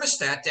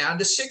thermostat down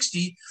to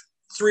 60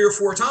 3 or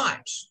 4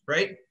 times.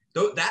 Right.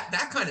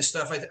 That kind of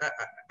stuff,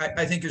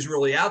 I think, is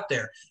really out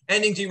there.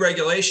 Ending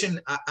deregulation,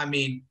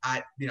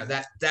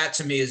 that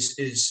to me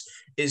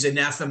is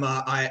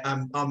anathema.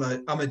 I'm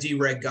a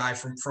dereg guy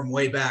from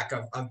way back.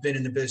 I've been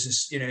in the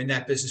business, in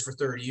that business for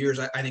 30 years.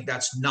 I think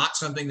that's not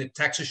something that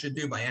Texas should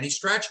do by any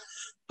stretch.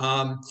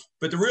 But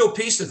the real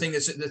piece, the thing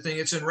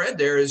that's in red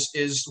there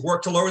is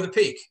work to lower the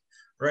peak.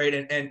 Right.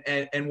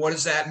 And what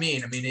does that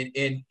mean? I mean,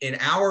 in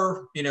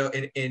our,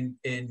 in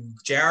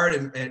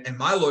Jared and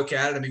my look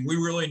at it, I mean, we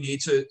really need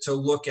to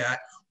look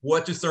at,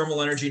 what do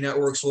thermal energy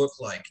networks look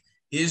like?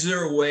 Is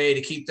there a way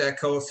to keep that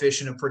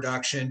coefficient of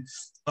production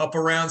up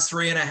around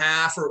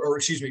 3.5, or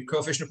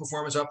coefficient of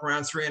performance up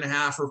around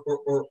 3.5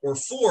 or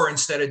 4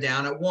 instead of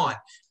down at 1?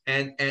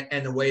 And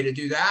the way to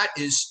do that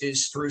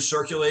is through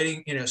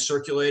circulating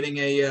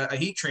a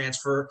heat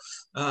transfer,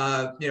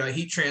 a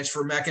heat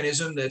transfer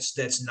mechanism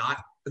that's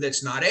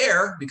not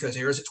air, because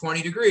air is at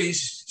 20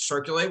 degrees.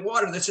 Circulate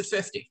water that's at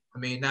 50. I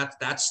mean,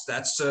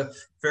 that's a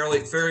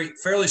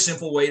fairly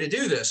simple way to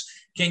do this.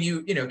 Can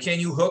you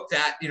hook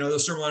that,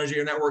 those thermal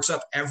energy networks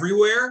up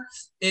everywhere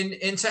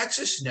in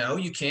Texas? No,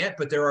 you can't.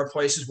 But there are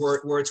places where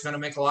it's going to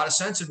make a lot of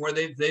sense, and where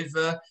they've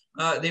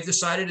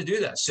decided to do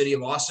that. City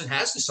of Austin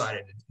has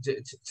decided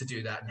to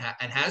do that,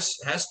 and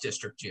has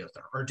district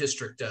geothermal or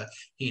district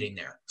heating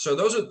there. So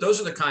those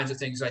are the kinds of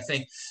things I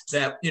think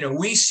that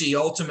we see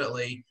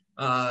ultimately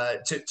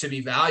to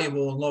be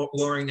valuable in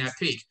lowering that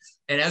peak.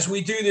 And as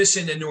we do this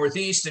in the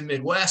Northeast and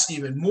Midwest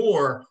even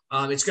more,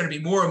 it's going to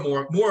be more and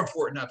more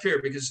important up here,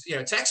 because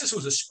Texas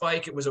was a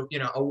spike. It was a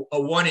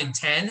 1 in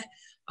 10.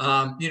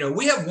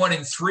 We have 1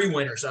 in 3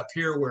 winters up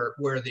here where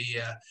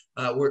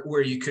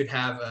you could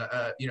have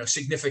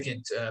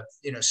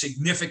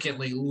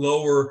significantly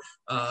lower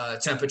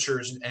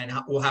temperatures, and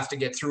we'll have to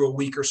get through a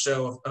week or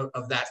so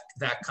of that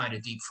kind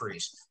of deep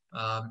freeze.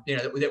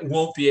 That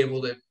won't be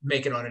able to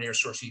make it on an air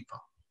source heat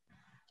pump.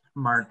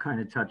 Mark kind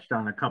of touched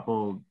on a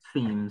couple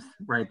themes,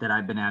 right, that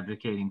I've been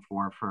advocating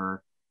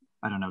for,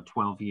 I don't know,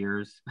 12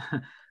 years.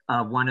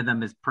 One of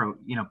them is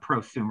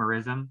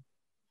prosumerism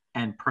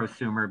and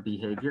prosumer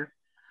behavior.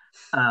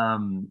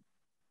 How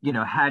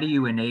do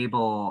you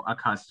enable a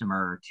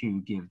customer to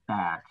give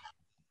back,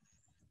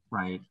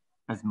 right,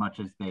 as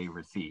much as they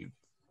receive?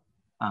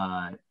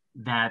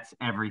 That's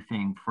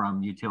everything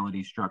from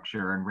utility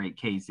structure and rate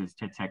cases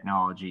to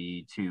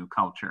technology to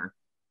culture,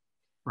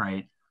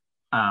 right?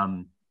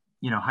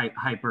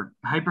 Hyper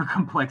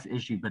complex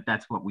issue, but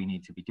that's what we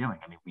need to be doing.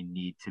 I mean, we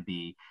need to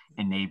be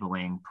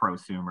enabling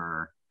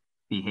prosumer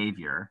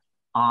behavior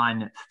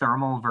on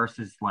thermal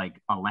versus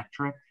like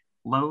electric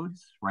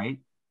loads, right?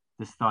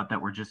 This thought that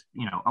we're just,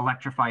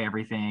 electrify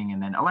everything and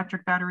then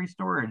electric battery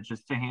storage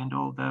just to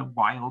handle the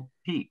wild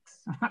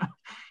peaks,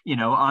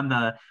 on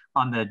the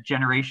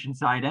generation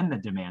side and the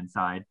demand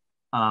side.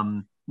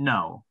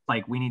 No,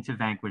 like we need to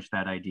vanquish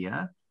that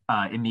idea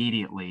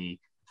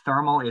immediately.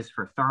 Thermal is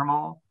for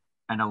thermal,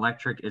 and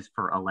electric is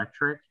for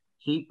electric.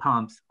 Heat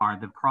pumps are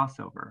the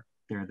crossover.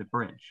 They're the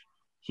bridge.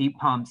 Heat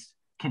pumps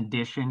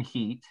condition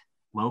heat,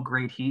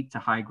 low-grade heat to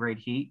high-grade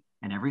heat,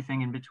 and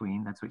everything in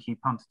between. That's what heat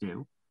pumps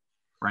do,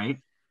 right?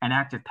 And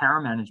active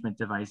power management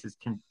devices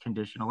can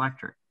condition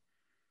electric.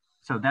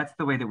 So that's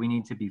the way that we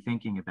need to be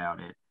thinking about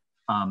it.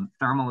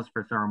 Thermal is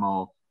for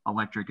thermal,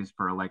 electric is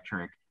for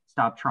electric.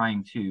 stop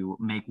trying to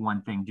make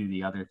one thing do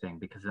the other thing,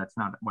 because that's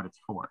not what it's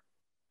for.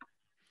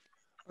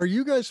 Are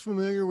you guys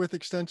familiar with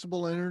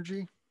extensible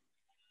energy?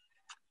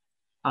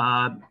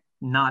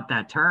 Not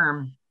that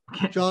term.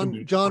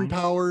 John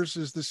Powers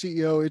is the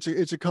CEO.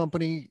 It's a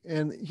company,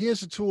 and he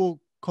has a tool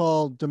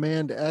called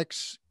Demand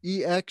X,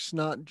 EX,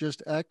 not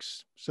just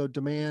X. So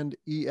Demand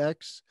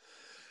EX,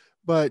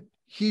 but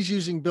he's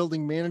using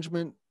building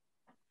management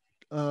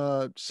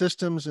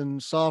systems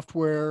and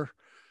software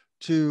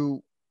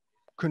to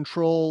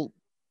control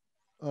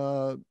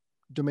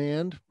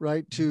demand,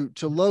 right? To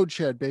load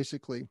shed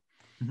basically.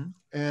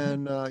 Mm-hmm.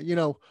 And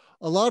a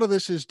lot of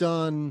this is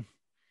done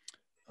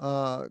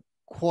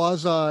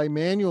quasi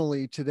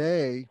manually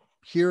today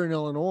here in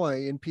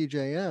Illinois in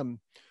PJM.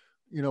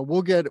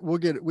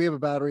 We have a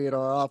battery at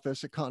our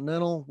office at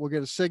Continental. We'll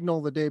get a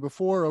signal the day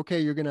before. Okay,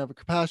 you're going to have a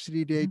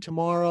capacity day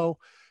tomorrow.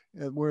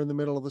 We're in the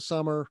middle of the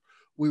summer.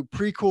 We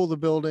pre-cool the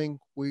building.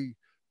 We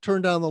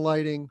turn down the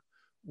lighting.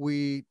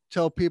 We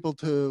tell people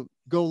to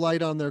go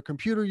light on their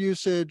computer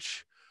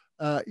usage,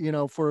 for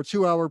a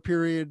 2-hour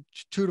period,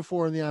 2 to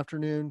 4 in the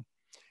afternoon.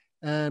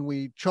 And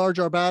we charge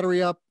our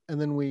battery up,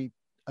 and then we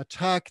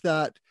attack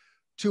that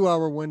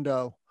 2-hour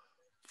window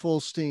full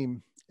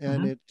steam.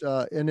 And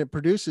it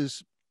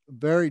produces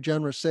very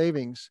generous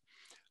savings.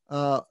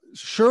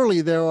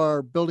 Surely there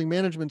are building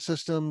management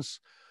systems.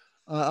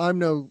 I'm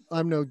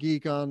no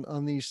geek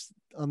on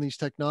these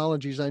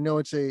technologies. I know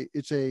it's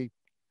a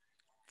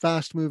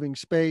fast moving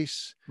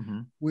space.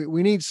 Mm-hmm.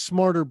 We need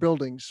smarter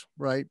buildings,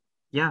 right?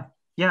 Yeah.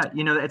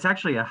 It's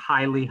actually a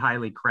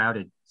highly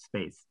crowded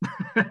space,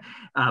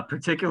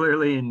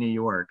 particularly in New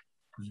York.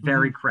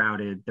 Very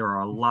crowded. There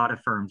are a lot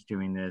of firms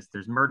doing this.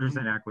 There's mergers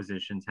and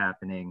acquisitions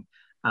happening.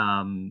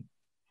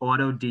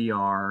 Auto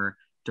DR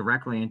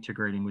directly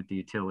integrating with the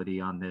utility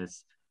on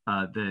this.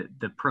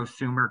 The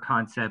prosumer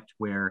concept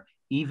where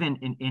even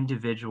an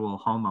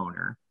individual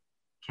homeowner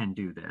can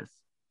do this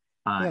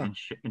and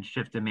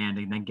shift demand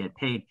and then get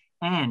paid,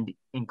 and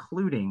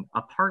including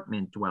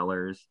apartment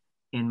dwellers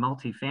in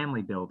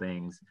multifamily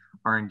buildings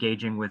are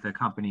engaging with a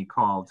company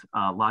called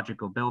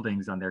Logical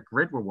Buildings on their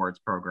Grid Rewards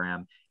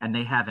program, and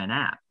they have an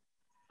app.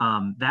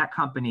 That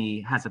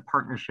company has a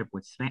partnership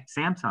with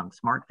Samsung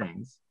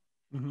SmartThings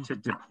to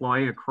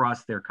deploy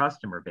across their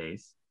customer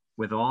base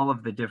with all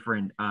of the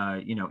different,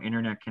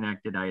 internet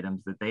connected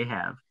items that they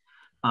have.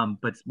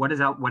 But what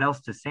else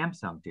does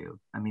Samsung do?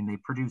 I mean, they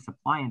produce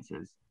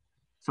appliances.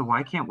 So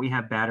why can't we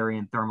have battery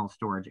and thermal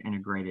storage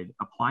integrated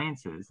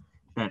appliances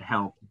that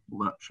help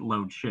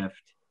load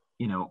shift,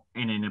 in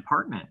an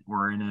apartment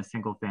or in a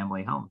single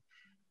family home?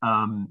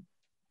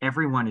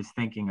 Everyone is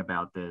thinking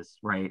about this,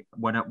 right?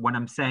 What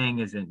I'm saying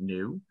isn't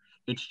new.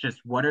 It's just,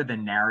 what are the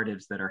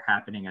narratives that are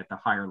happening at the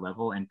higher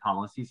level in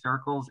policy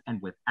circles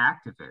and with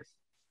activists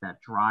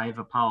that drive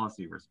a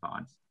policy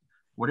response?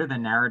 What are the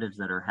narratives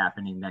that are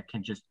happening that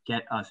can just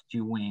get us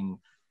doing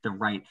the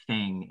right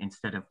thing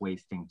instead of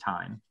wasting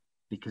time?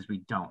 Because we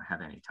don't have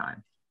any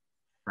time,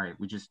 right?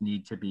 We just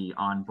need to be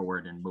on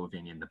board and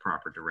moving in the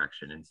proper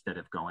direction instead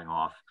of going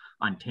off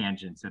on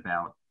tangents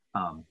about,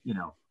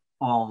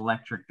 all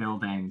electric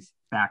buildings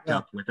backed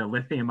up with a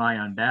lithium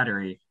ion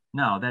battery.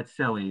 No, that's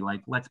silly.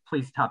 Like, let's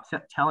please stop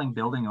telling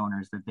building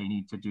owners that they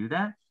need to do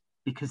that,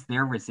 because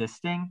they're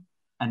resisting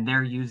and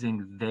they're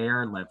using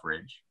their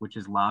leverage, which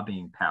is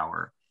lobbying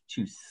power,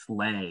 to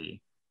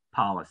slay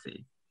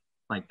policy.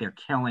 Like, they're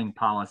killing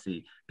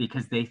policy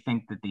because they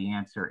think that the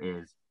answer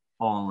is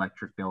all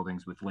electric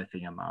buildings with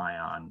lithium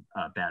ion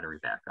battery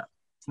backup.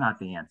 It's not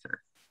the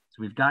answer.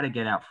 So we've got to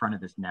get out front of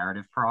this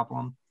narrative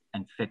problem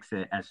and fix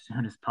it as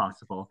soon as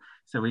possible,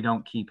 so we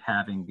don't keep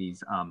having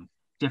these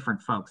different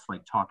folks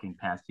like talking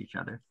past each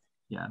other.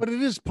 Yeah. But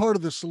it is part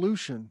of the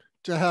solution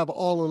to have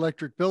all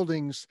electric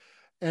buildings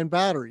and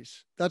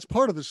batteries. That's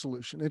part of the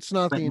solution. It's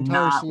not the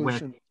entire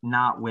solution.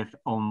 Not with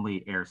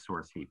only air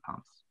source heat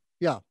pumps.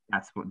 Yeah.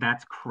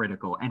 That's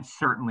critical, and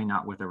certainly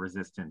not with a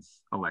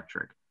resistance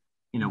electric.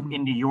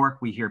 In New York,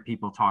 we hear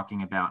people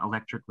talking about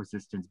electric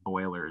resistance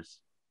boilers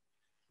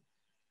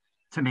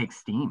to make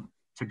steam,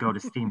 to go to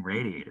steam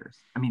radiators.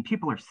 I mean,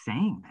 people are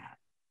saying that.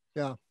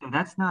 Yeah. So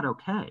that's not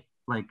okay.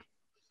 Like,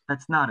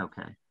 that's not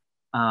okay.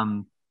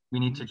 We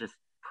need to just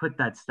put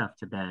that stuff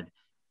to bed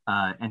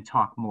and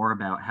talk more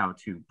about how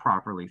to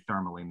properly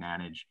thermally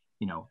manage,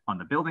 on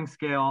the building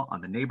scale,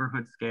 on the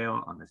neighborhood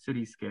scale, on the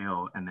city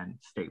scale, and then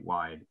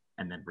statewide,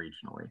 and then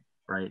regionally,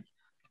 right?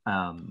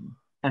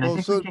 And I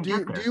think we can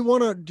get there.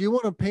 Do you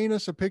want to paint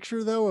us a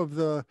picture though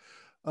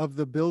of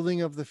the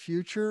building of the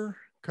future?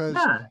 Because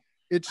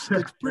it's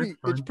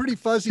pretty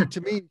fuzzy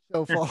to me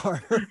so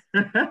far.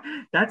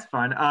 That's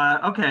fun.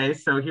 Okay,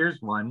 so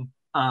here's one.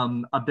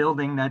 A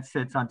building that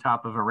sits on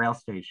top of a rail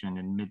station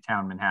in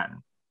Midtown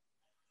Manhattan.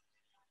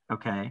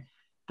 Okay,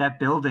 that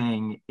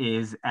building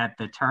is at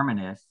the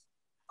terminus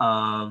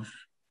of,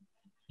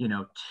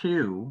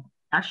 two,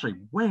 actually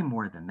way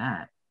more than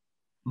that,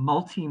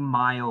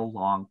 multi-mile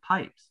long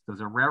pipes.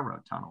 Those are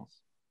railroad tunnels.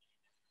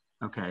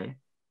 Okay.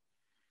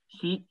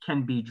 Heat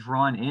can be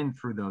drawn in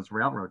through those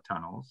railroad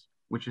tunnels,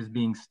 which is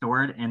being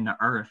stored in the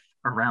earth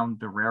around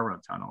the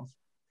railroad tunnels.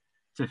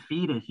 to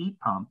feed a heat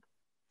pump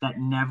that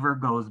never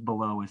goes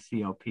below a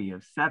COP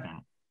of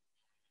 7.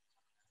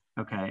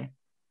 Okay.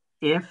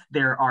 If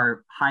there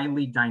are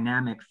highly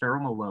dynamic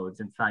thermal loads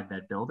inside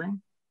that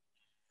building,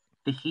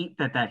 the heat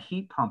that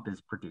heat pump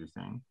is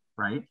producing,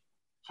 right,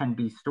 can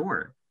be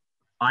stored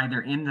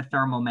either in the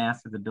thermal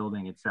mass of the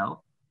building itself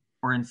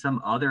or in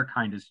some other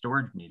kind of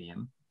storage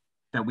medium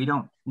that we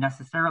don't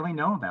necessarily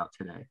know about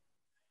today,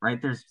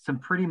 right? There's some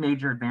pretty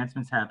major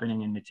advancements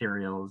happening in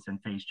materials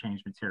and phase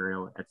change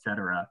material, et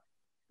cetera,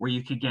 where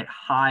you could get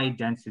high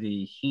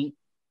density heat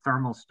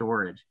thermal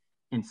storage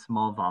in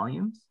small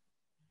volumes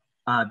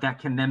that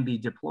can then be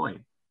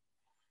deployed,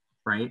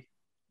 right?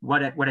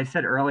 What I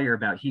said earlier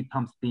about heat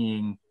pumps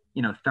being,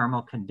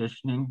 thermal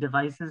conditioning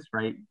devices,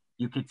 right?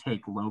 You could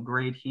take low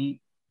grade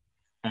heat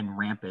and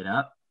ramp it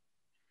up,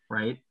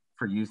 right,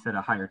 for use at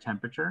a higher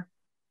temperature.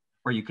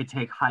 Or you could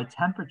take high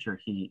temperature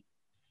heat,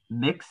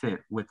 mix it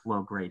with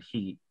low grade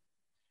heat,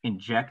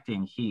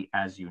 injecting heat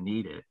as you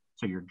need it.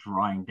 So you're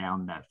drawing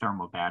down that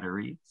thermal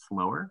battery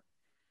slower,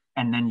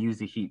 and then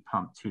use a heat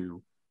pump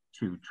to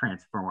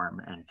transform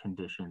and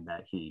condition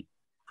that heat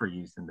for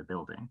use in the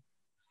building.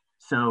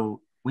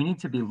 So we need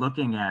to be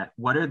looking at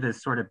what are the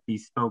sort of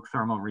bespoke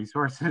thermal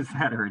resources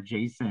that are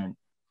adjacent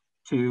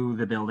to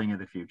the building of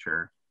the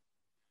future,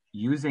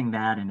 using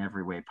that in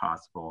every way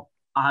possible,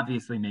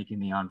 obviously making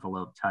the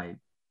envelope tight,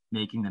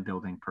 making the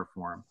building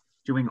perform,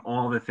 doing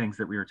all the things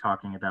that we were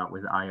talking about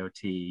with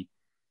IoT,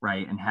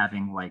 right? And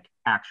having like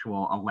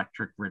actual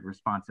electric grid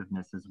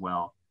responsiveness as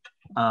well.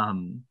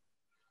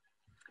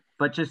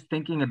 But just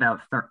thinking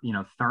about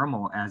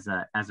thermal as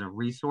a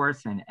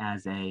resource and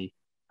as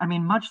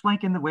much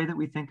like in the way that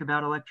we think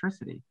about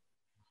electricity.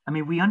 I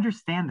mean, we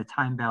understand the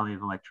time value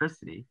of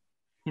electricity.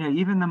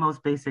 Even the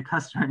most basic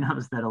customer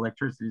knows that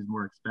electricity is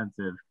more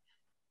expensive,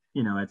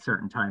 at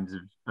certain times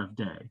of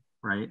day,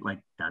 right? Like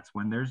that's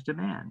when there's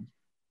demand.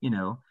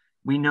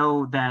 We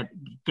know that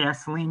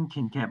gasoline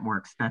can get more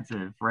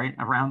expensive, right,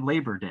 around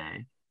Labor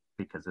Day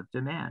because of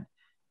demand.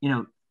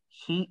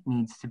 Heat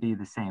needs to be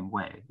the same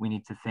way. We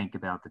need to think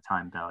about the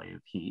time value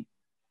of heat.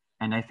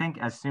 And I think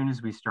as soon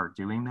as we start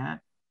doing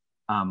that,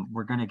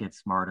 we're going to get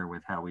smarter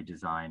with how we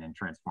design and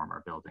transform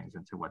our buildings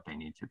into what they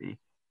need to be.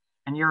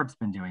 And Europe's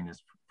been doing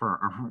this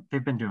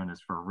they've been doing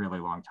this for a really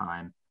long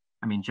time.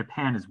 I mean,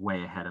 Japan is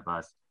way ahead of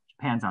us.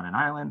 Japan's on an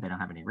island. They don't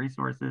have any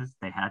resources.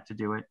 They had to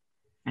do it.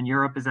 And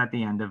Europe is at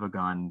the end of a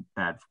gun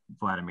that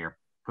Vladimir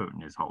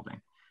Putin is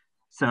holding.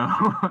 So,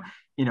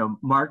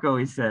 Mark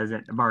always says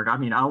it. Mark,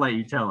 I'll let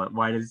you tell it.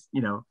 Why does,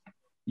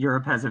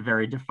 Europe has a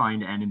very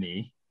defined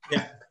enemy.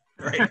 Yeah,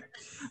 right.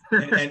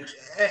 and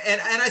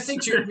I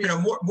think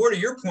more to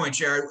your point,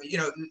 Jared.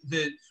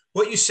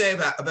 What you say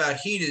about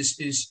heat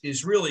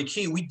is really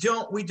key. We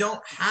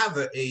don't have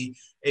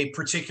a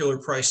particular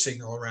price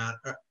signal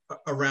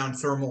around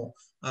thermal.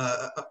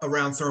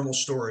 Around thermal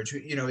storage,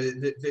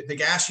 the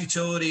gas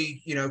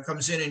utility,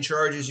 comes in and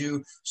charges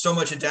you so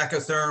much a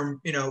decatherm,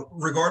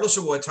 regardless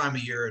of what time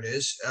of year it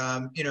is.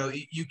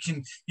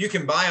 You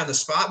can buy on the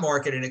spot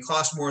market and it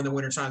costs more in the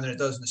wintertime than it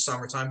does in the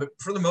summertime. But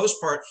for the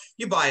most part,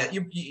 you buy it.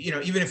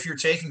 Even if you're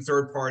taking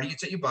third party,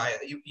 you buy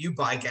it. You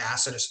buy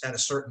gas at a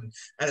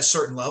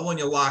certain level and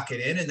you lock it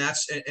in,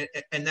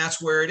 and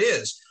that's where it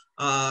is.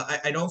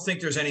 I don't think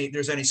there's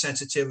any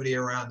sensitivity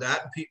around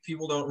that.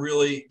 People don't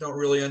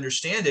really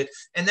understand it,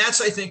 and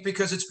that's, I think,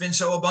 because it's been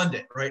so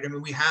abundant, right? I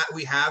mean, we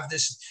have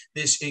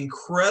this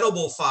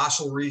incredible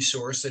fossil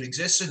resource that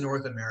exists in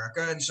North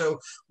America, and so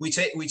we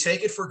take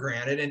it for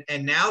granted.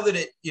 And now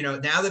that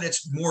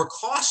it's more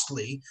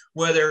costly,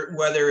 whether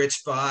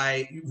it's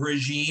by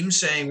regimes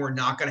saying we're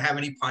not going to have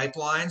any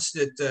pipelines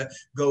that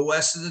go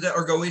west of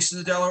go east of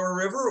the Delaware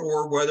River,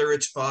 or whether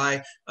it's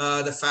by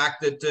the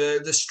fact that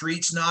the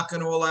street's not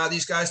going to allow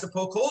these guys to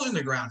poke holes in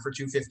the ground for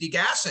 $2.50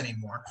 gas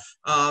anymore,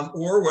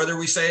 or whether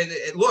we say,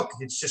 look,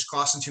 it's just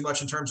costing too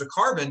much in terms of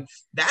carbon.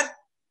 That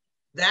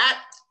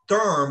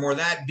therm or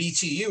that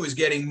BTU is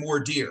getting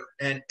more dear,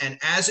 and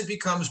as it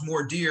becomes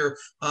more dear,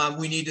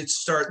 we need to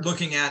start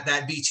looking at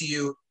that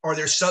BTU. Are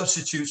there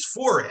substitutes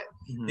for it?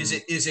 Mm-hmm.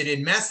 Is it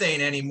in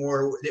methane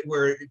anymore,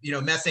 where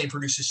methane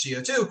produces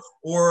CO2,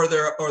 or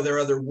are there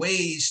other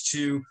ways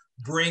to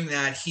bring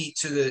that heat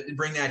to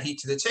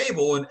the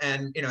table?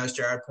 And as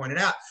Jared pointed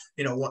out,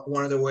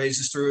 one of the ways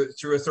is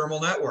through a thermal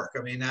network.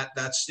 I mean,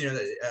 that's a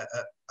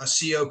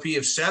COP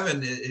of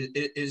 7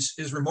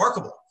 is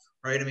remarkable,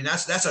 right? I mean,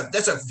 that's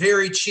a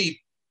very cheap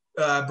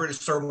British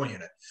thermal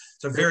unit.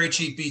 It's a very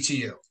cheap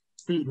BTU.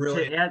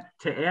 Really. To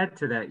add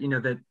to that,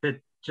 that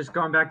just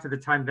going back to the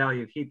time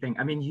value of heat thing.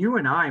 I mean, you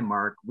and I,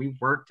 Mark, we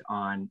worked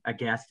on a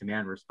gas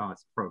demand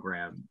response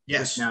program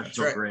with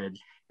National Grid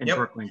in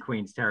Brooklyn,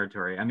 Queens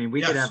territory. I mean,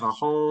 we could have a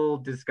whole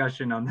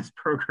discussion on this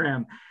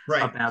program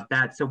about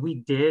that. So we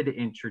did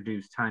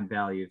introduce time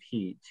value of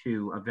heat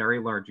to a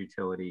very large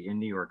utility in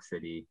New York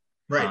City,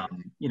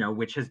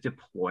 which has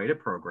deployed a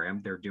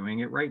program. They're doing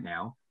it right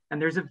now.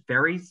 And there's a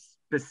very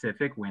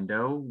specific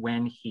window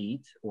when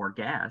heat or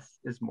gas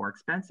is more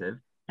expensive.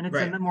 And it's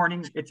in the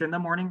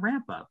morning,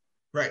 ramp up.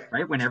 Right.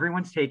 When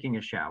everyone's taking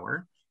a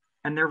shower,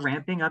 and they're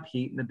ramping up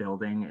heat in the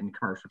building and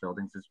commercial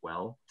buildings as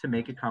well to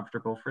make it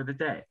comfortable for the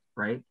day,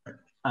 right?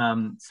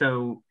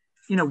 So,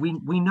 you know,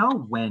 we know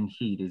when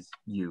heat is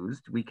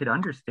used. We could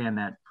understand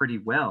that pretty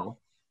well.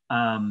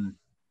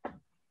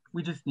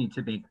 We just need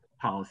to make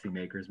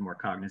policymakers more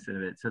cognizant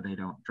of it so they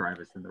don't drive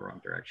us in the wrong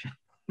direction.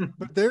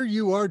 But there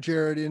you are,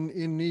 Jared,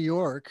 in New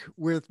York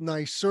with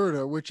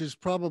NYSERDA, which is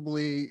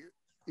probably,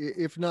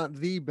 if not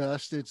the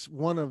best, it's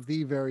one of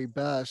the very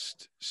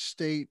best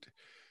state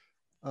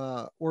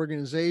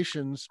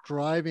organizations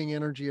driving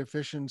energy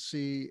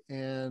efficiency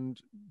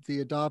and the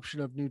adoption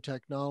of new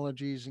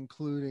technologies,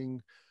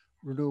 including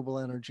renewable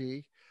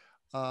energy.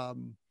 I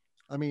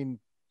mean,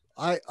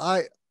 I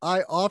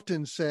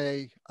often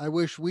say, I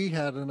wish we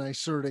had a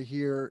NYSERDA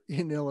here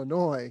in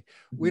Illinois.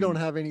 We don't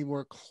have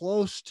anywhere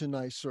close to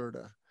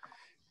NYSERDA.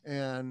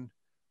 And,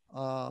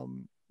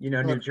 you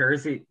know, New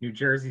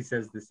Jersey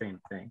says the same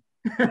thing.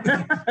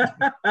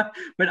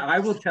 But I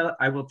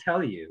will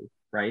tell you,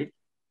 right?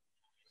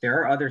 There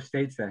are other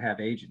states that have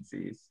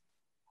agencies.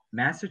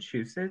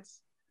 Massachusetts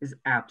is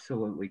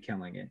absolutely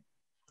killing it.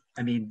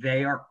 I mean,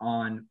 they are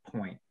on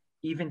point.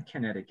 Even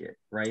Connecticut,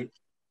 right?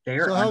 They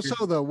are. So how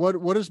so though?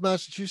 What is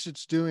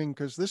Massachusetts doing?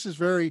 Because this is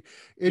very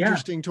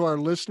interesting to our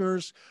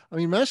listeners. I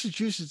mean,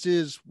 Massachusetts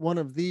is one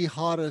of the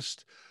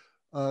hottest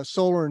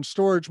solar and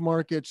storage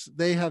markets.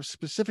 They have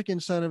specific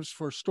incentives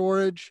for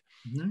storage.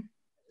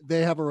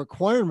 They have a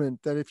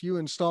requirement that if you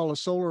install a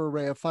solar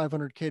array of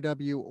 500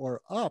 kW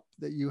or up,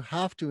 that you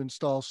have to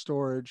install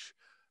storage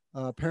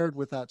paired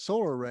with that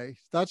solar array.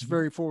 That's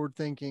very forward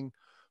thinking.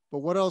 But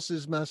what else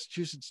is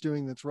Massachusetts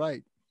doing that's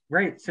right?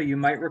 Right. So you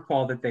might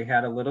recall that they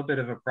had a little bit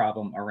of a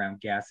problem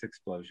around gas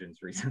explosions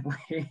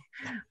recently.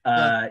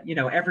 You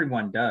know,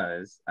 everyone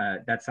does.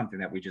 That's something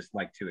that we just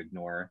like to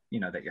ignore,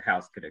 you know, that your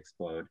house could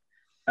explode.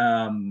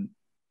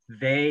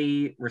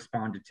 They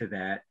responded to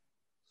that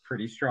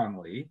pretty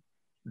strongly.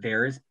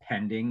 There is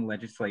pending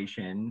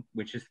legislation,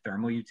 which is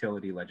thermal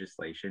utility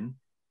legislation,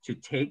 to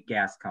take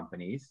gas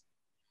companies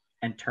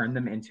and turn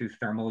them into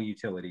thermal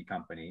utility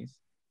companies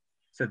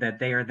so that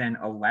they are then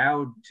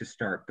allowed to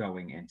start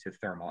going into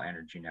thermal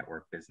energy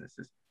network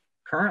businesses.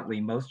 Currently,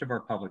 most of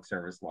our public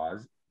service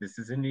laws, this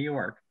is in New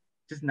York,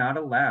 does not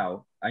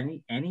allow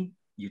any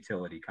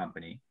utility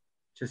company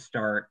to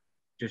start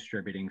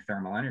distributing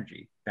thermal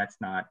energy. That's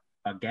not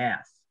a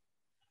gas.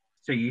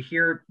 So you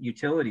hear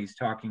utilities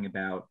talking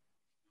about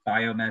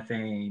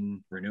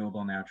biomethane,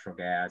 renewable natural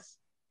gas,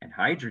 and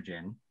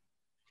hydrogen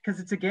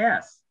because it's a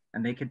gas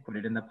and they could put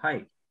it in the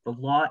pipe. The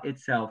law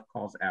itself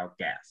calls out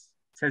gas.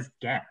 It says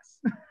gas.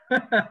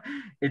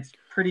 It's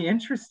pretty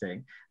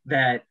interesting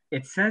that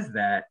it says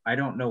that. I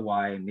don't know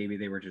why. Maybe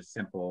they were just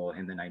simple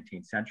in the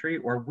 19th century,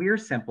 or we're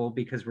simple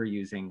because we're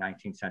using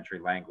 19th century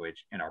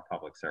language in our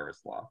public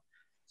service law.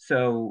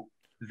 So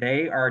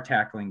they are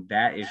tackling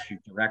that issue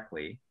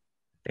directly.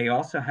 They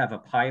also have a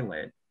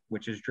pilot,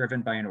 which is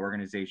driven by an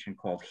organization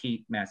called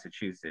HEAT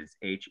Massachusetts,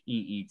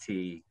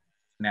 HEET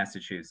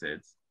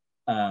Massachusetts,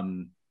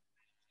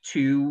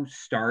 to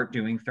start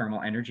doing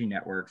thermal energy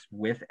networks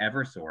with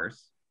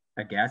Eversource,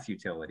 a gas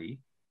utility,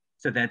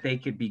 so that they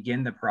could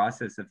begin the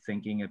process of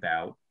thinking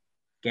about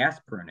gas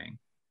pruning.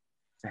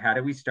 So how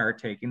do we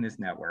start taking this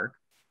network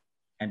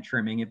and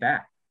trimming it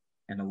back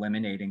and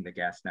eliminating the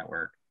gas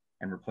network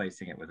and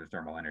replacing it with a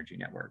thermal energy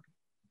network?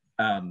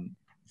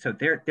 So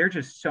they're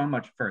just so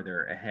much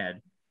further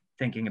ahead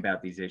thinking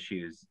about these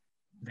issues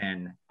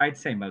than I'd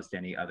say most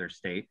any other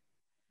state.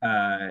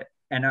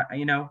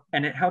 You know,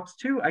 and it helps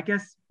too, I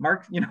guess,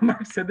 Mark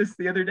said this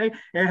the other day,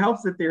 it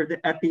helps that they're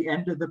at the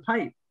end of the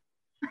pipe.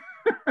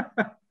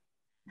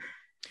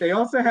 They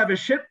also have a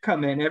ship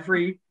come in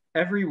every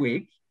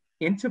week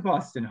into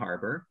Boston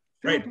Harbor,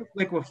 filled with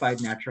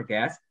liquefied natural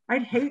gas.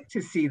 I'd hate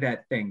to see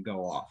that thing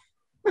go off.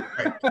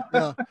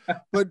 Yeah,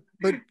 but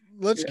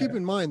let's keep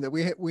in mind that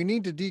we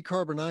need to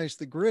decarbonize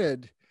the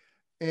grid,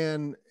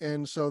 and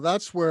so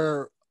that's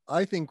where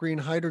I think green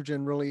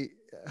hydrogen really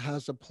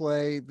has a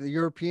play. The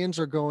Europeans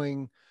are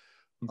going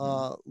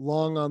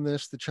long on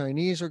this. The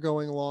Chinese are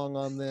going long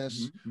on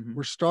this.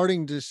 We're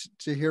starting to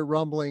hear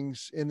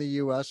rumblings in the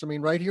U.S. I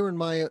mean, right here in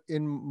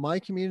my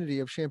community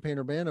of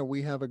Champaign-Urbana,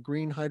 we have a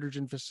green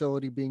hydrogen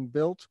facility being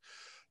built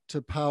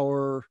to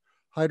power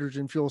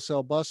hydrogen fuel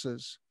cell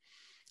buses.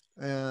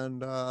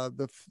 And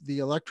the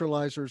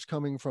electrolyzer is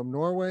coming from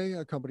Norway,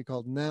 a company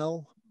called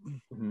Nel.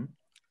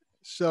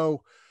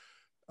 So,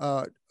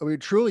 I mean,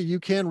 truly, you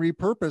can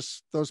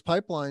repurpose those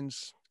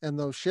pipelines and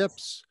those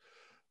ships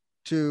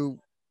to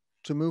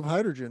move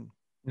hydrogen.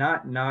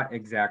 Not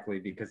exactly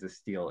because of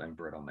steel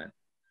embrittlement,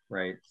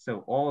 right?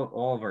 So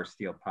all of our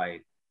steel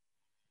pipe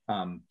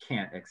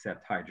can't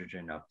accept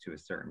hydrogen up to a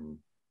certain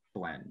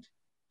blend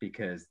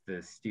because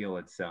the steel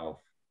itself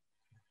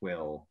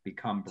will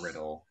become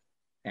brittle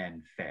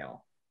and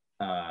fail.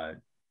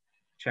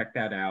 Check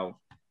that out.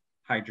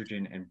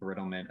 Hydrogen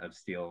embrittlement of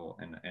steel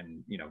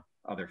and you know,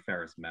 other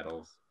ferrous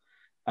metals.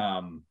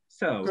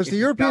 So because the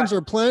Europeans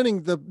are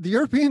planning, the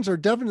Europeans are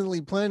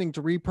definitely planning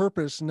to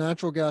repurpose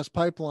natural gas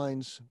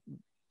pipelines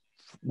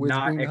with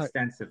not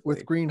extensively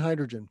with green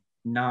hydrogen.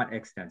 Not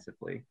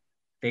extensively.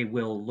 They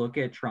will look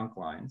at trunk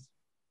lines,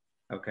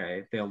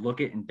 okay? They'll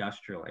look at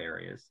industrial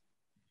areas,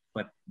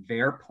 but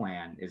their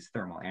plan is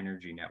thermal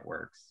energy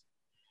networks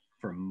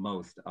for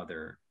most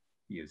other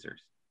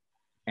users.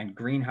 And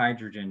green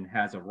hydrogen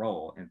has a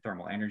role in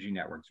thermal energy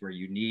networks where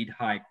you need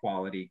high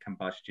quality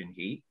combustion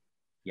heat.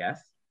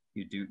 Yes,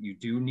 you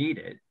do need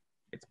it.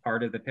 It's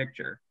part of the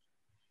picture,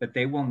 but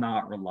they will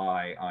not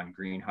rely on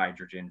green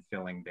hydrogen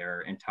filling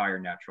their entire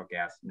natural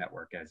gas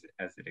network as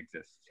it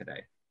exists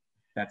today.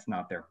 That's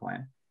not their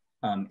plan.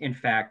 In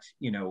fact,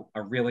 you know,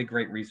 a really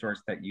great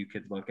resource that you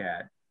could look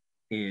at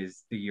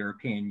is the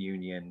European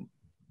Union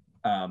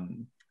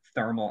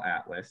Thermal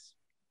Atlas.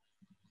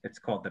 It's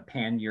called the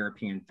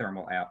Pan-European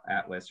Thermal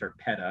Atlas, or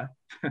PETA.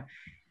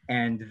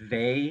 And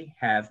they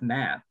have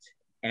mapped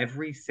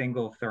every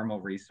single thermal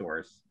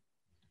resource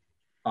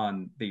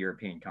on the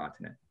European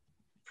continent,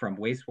 from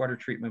wastewater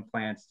treatment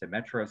plants to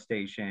metro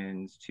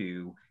stations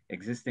to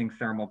existing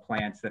thermal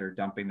plants that are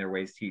dumping their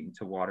waste heat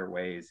into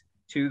waterways,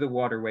 to the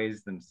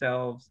waterways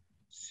themselves,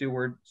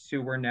 sewer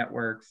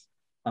networks,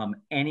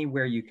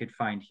 anywhere you could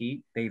find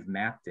heat, they've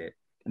mapped it.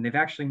 And they've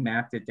actually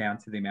mapped it down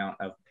to the amount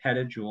of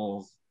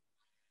petajoules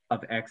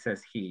of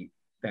excess heat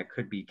that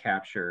could be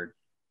captured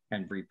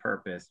and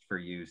repurposed for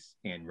use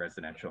in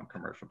residential and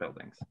commercial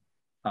buildings,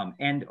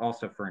 and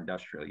also for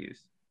industrial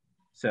use.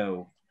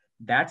 So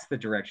that's the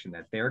direction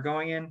that they're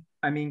going in.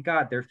 I mean,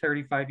 God, they're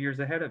 35 years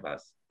ahead of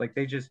us. Like,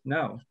 they just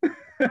know,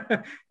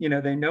 you know,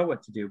 they know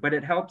what to do. But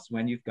it helps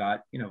when you've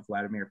got, you know,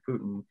 Vladimir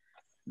Putin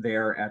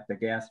there at the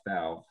gas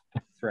valve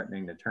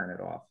threatening to turn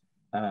it off.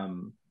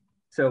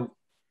 So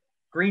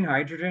green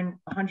hydrogen,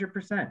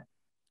 100%.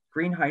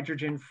 Green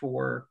hydrogen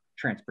for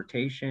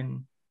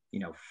transportation,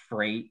 you know,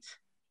 freight,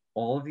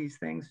 all of these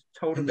things,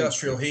 totally.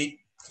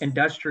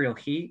 Industrial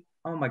heat.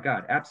 Oh my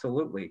God,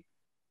 absolutely.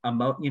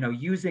 You know,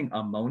 using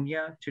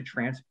ammonia to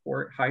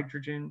transport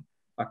hydrogen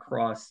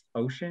across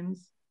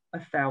oceans,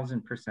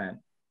 1,000%.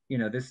 You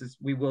know,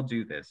 we will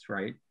do this,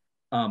 right?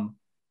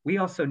 We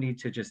also need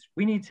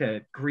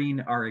to green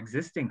our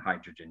existing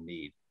hydrogen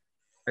need,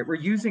 right? We're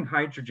using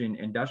hydrogen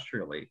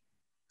industrially.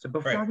 So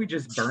before we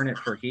just burn it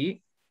for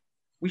heat,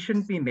 we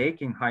shouldn't be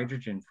making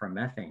hydrogen from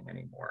methane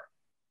anymore.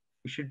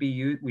 We should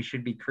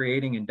be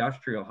creating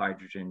industrial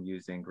hydrogen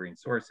using green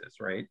sources,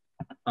 right?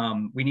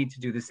 We need to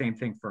do the same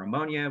thing for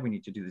ammonia. We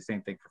need to do the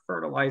same thing for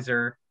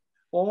fertilizer.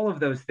 All of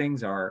those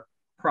things are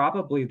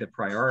probably the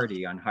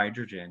priority on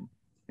hydrogen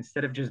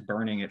instead of just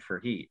burning it for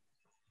heat.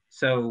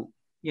 So,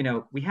 you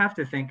know, we have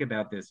to think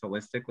about this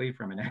holistically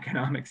from an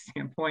economic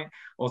standpoint,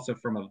 also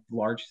from a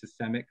large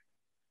systemic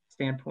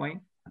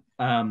standpoint.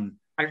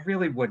 I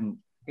really wouldn't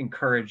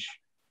encourage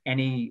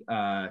any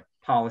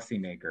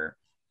policymaker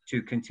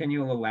to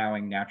continue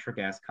allowing natural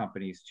gas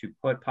companies to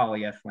put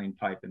polyethylene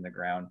pipe in the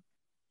ground,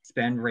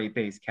 spend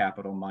rate-based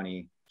capital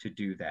money to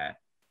do that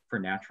for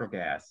natural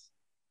gas,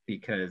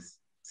 because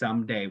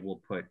someday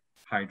we'll put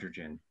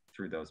hydrogen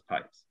through those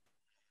pipes.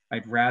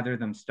 I'd rather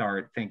them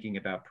start thinking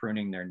about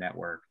pruning their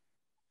network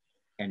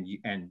and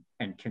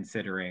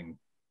considering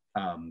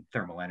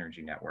thermal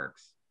energy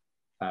networks,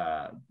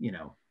 you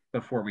know,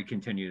 before we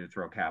continue to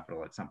throw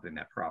capital at something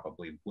that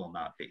probably will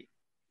not be.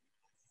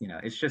 You know,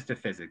 it's just a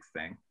physics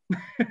thing.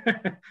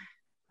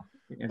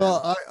 You know?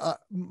 Well,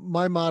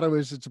 my motto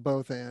is it's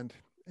both and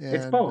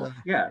it's both.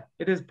 Yeah,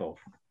 it is both.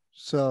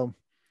 So,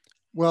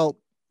 well,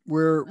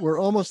 we're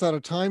almost out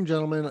of time,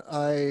 gentlemen.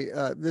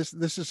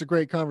 This is a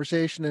great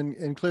conversation,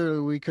 and clearly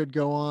we could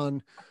go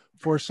on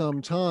for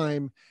some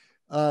time.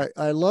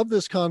 I love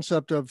this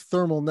concept of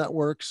thermal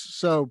networks.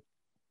 So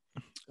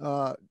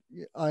I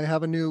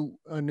have a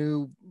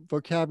new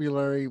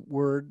vocabulary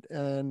word,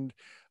 and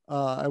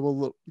I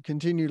will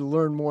continue to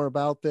learn more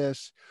about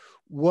this.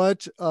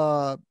 What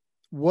are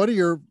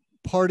your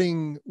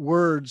parting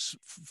words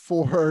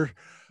for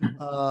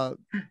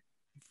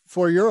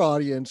your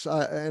audience?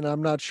 And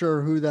I'm not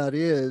sure who that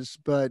is,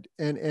 but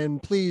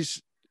and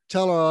please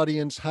tell our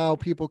audience how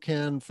people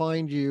can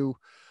find you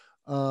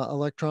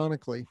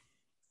electronically.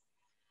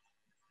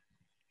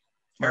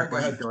 Mark, go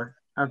ahead.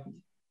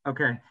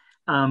 Okay.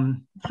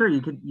 Sure.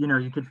 You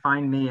could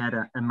find me at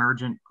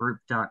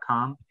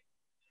emergentgroup.com.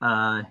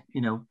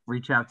 You know,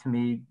 reach out to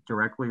me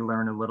directly,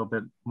 learn a little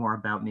bit more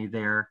about me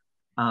there.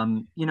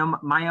 You know,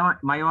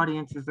 my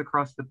audience is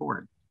across the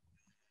board,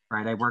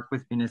 right? I work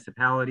with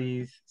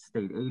municipalities,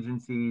 state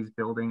agencies,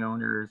 building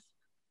owners,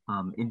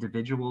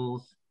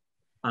 individuals.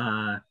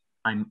 I'm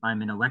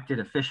an elected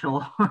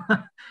official.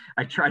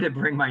 I try to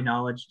bring my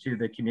knowledge to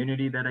the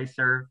community that I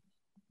serve.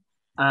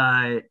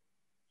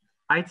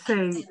 I'd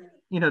say,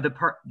 you know,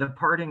 the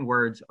parting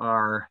words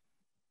are,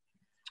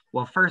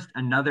 well, first,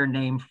 another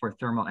name for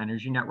thermal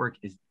energy network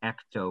is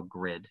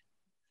ectogrid.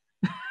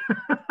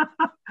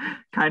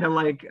 Kind of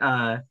like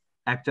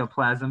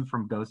ectoplasm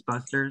from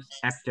Ghostbusters.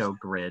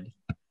 Ectogrid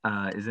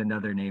is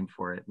another name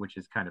for it, which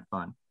is kind of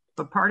fun.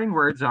 But parting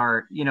words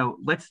are, you know,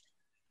 let's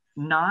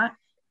not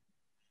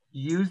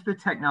use the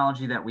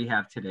technology that we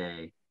have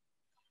today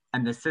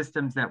and the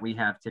systems that we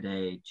have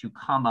today to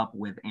come up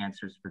with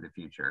answers for the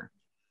future,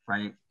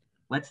 right?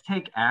 Let's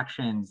take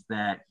actions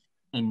that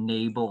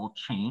enable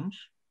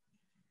change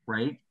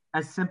right?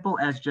 As simple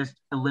as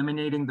just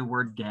eliminating the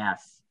word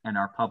gas in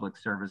our public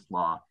service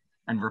law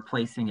and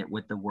replacing it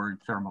with the word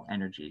thermal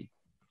energy.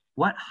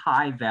 What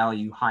high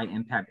value, high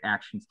impact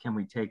actions can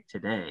we take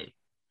today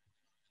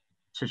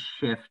to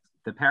shift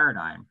the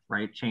paradigm,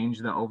 right? Change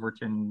the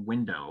Overton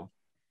window.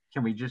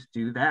 Can we just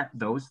do that,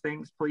 those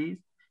things, please?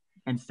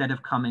 Instead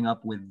of coming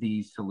up with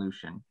the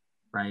solution,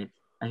 right?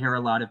 I hear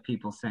a lot of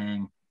people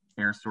saying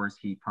air source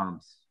heat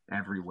pumps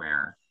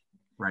everywhere,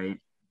 right?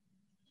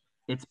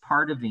 It's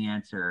part of the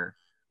answer.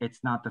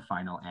 It's not the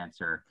final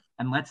answer.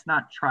 And let's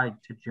not try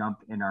to jump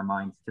in our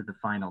minds to the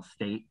final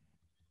state.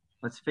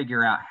 Let's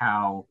figure out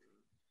how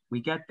we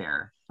get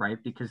there,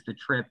 right? Because the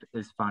trip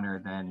is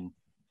funner than,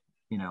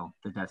 you know,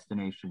 the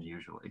destination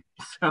usually.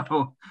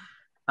 So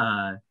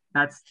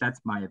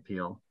that's my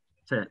appeal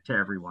to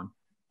everyone.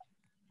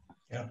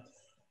 Yeah.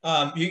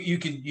 You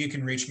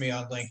can reach me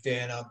on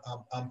LinkedIn.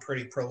 I'm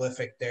pretty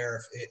prolific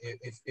there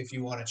if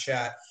you want to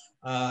chat.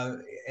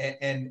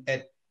 And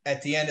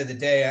at the end of the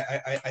day,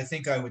 I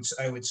think I would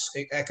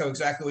echo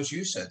exactly what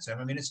you said, Sam.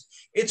 I mean,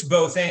 it's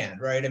both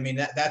and, right? I mean,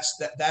 that's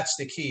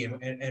the key.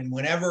 And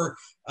whenever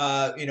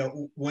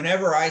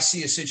whenever I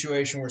see a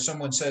situation where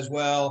someone says,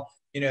 well,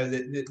 you know,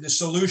 the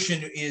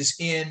solution is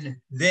in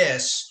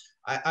this,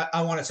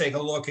 I want to take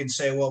a look and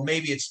say, well,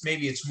 maybe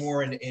it's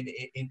more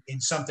in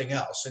something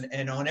else.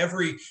 And on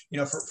every, you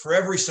know, for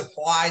every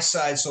supply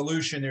side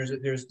solution,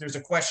 there's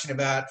a question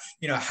about,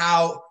 you know,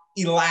 how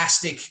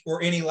elastic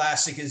or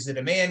inelastic is the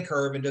demand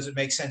curve, and does it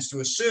make sense to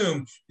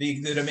assume the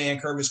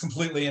demand curve is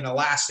completely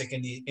inelastic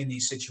in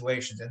these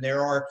situations? And there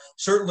are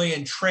certainly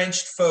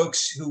entrenched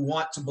folks who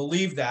want to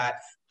believe that,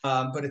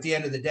 but at the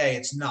end of the day,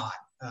 it's not.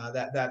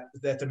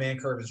 That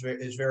demand curve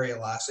is very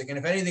elastic. And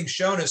if anything's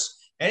shown us,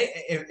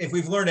 if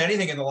we've learned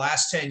anything in the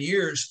last 10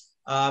 years,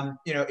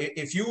 you know,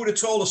 if you would have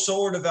told a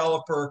solar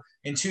developer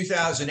in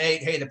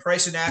 2008, hey, the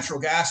price of natural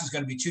gas is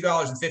going to be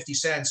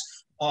 $2.50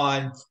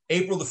 on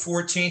April the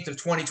 14th of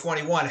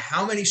 2021,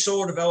 how many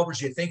solar developers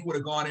do you think would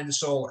have gone into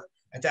solar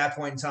at that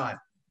point in time?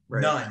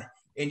 Right. None.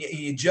 And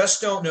you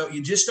just don't know.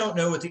 You just don't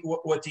know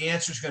what the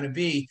answer is going to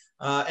be.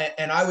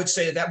 And I would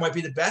say that might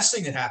be the best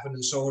thing that happened to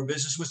the solar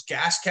business was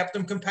gas kept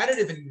them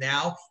competitive, and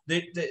now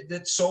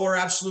that solar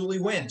absolutely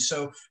wins.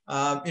 So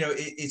you know,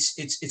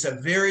 it's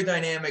a very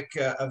dynamic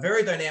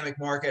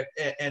market,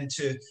 and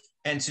to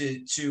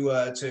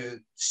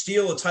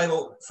steal a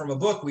title from a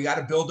book, we got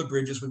to build the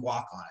bridges we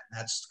walk on it.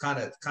 That's kind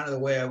of the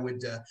way I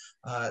would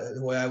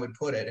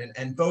put it.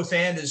 And both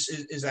and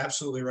is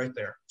absolutely right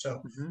there.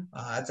 So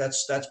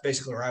that's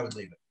basically where I would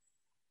leave it.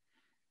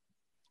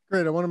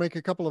 Great. I want to make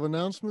a couple of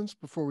announcements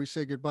before we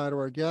say goodbye to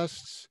our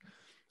guests.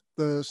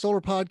 The Solar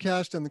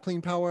Podcast and the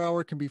Clean Power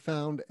Hour can be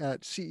found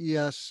at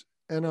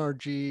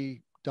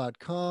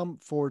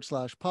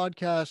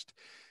cesnrg.com/podcast.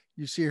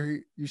 You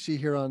see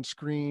here on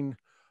screen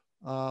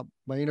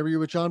my interview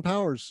with John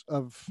Powers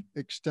of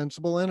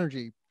Extensible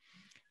Energy,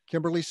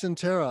 Kimberly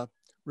Sintera,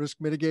 risk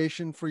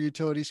mitigation for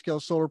utility scale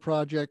solar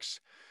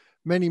projects,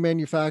 many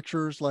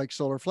manufacturers like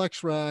Solar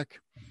Flex Rack.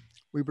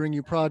 We bring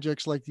you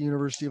projects like the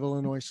University of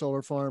Illinois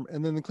Solar Farm.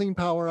 And then the Clean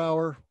Power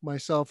Hour,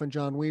 myself and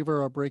John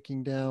Weaver are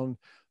breaking down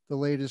the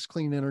latest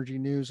clean energy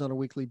news on a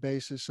weekly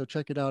basis. So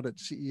check it out at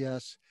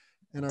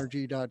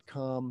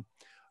cesnrg.com.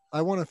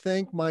 I want to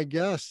thank my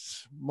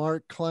guests,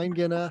 Mark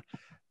Kleinginna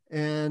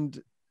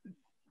and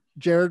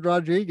Jared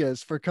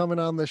Rodriguez, for coming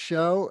on the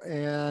show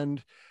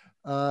and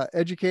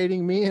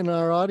educating me and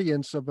our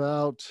audience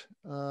about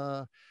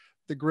the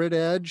grid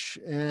edge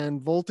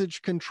and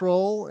voltage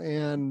control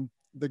and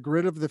the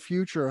grid of the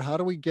future. How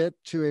do we get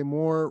to a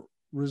more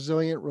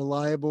resilient,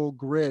 reliable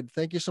grid?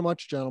 Thank you so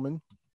much, gentlemen.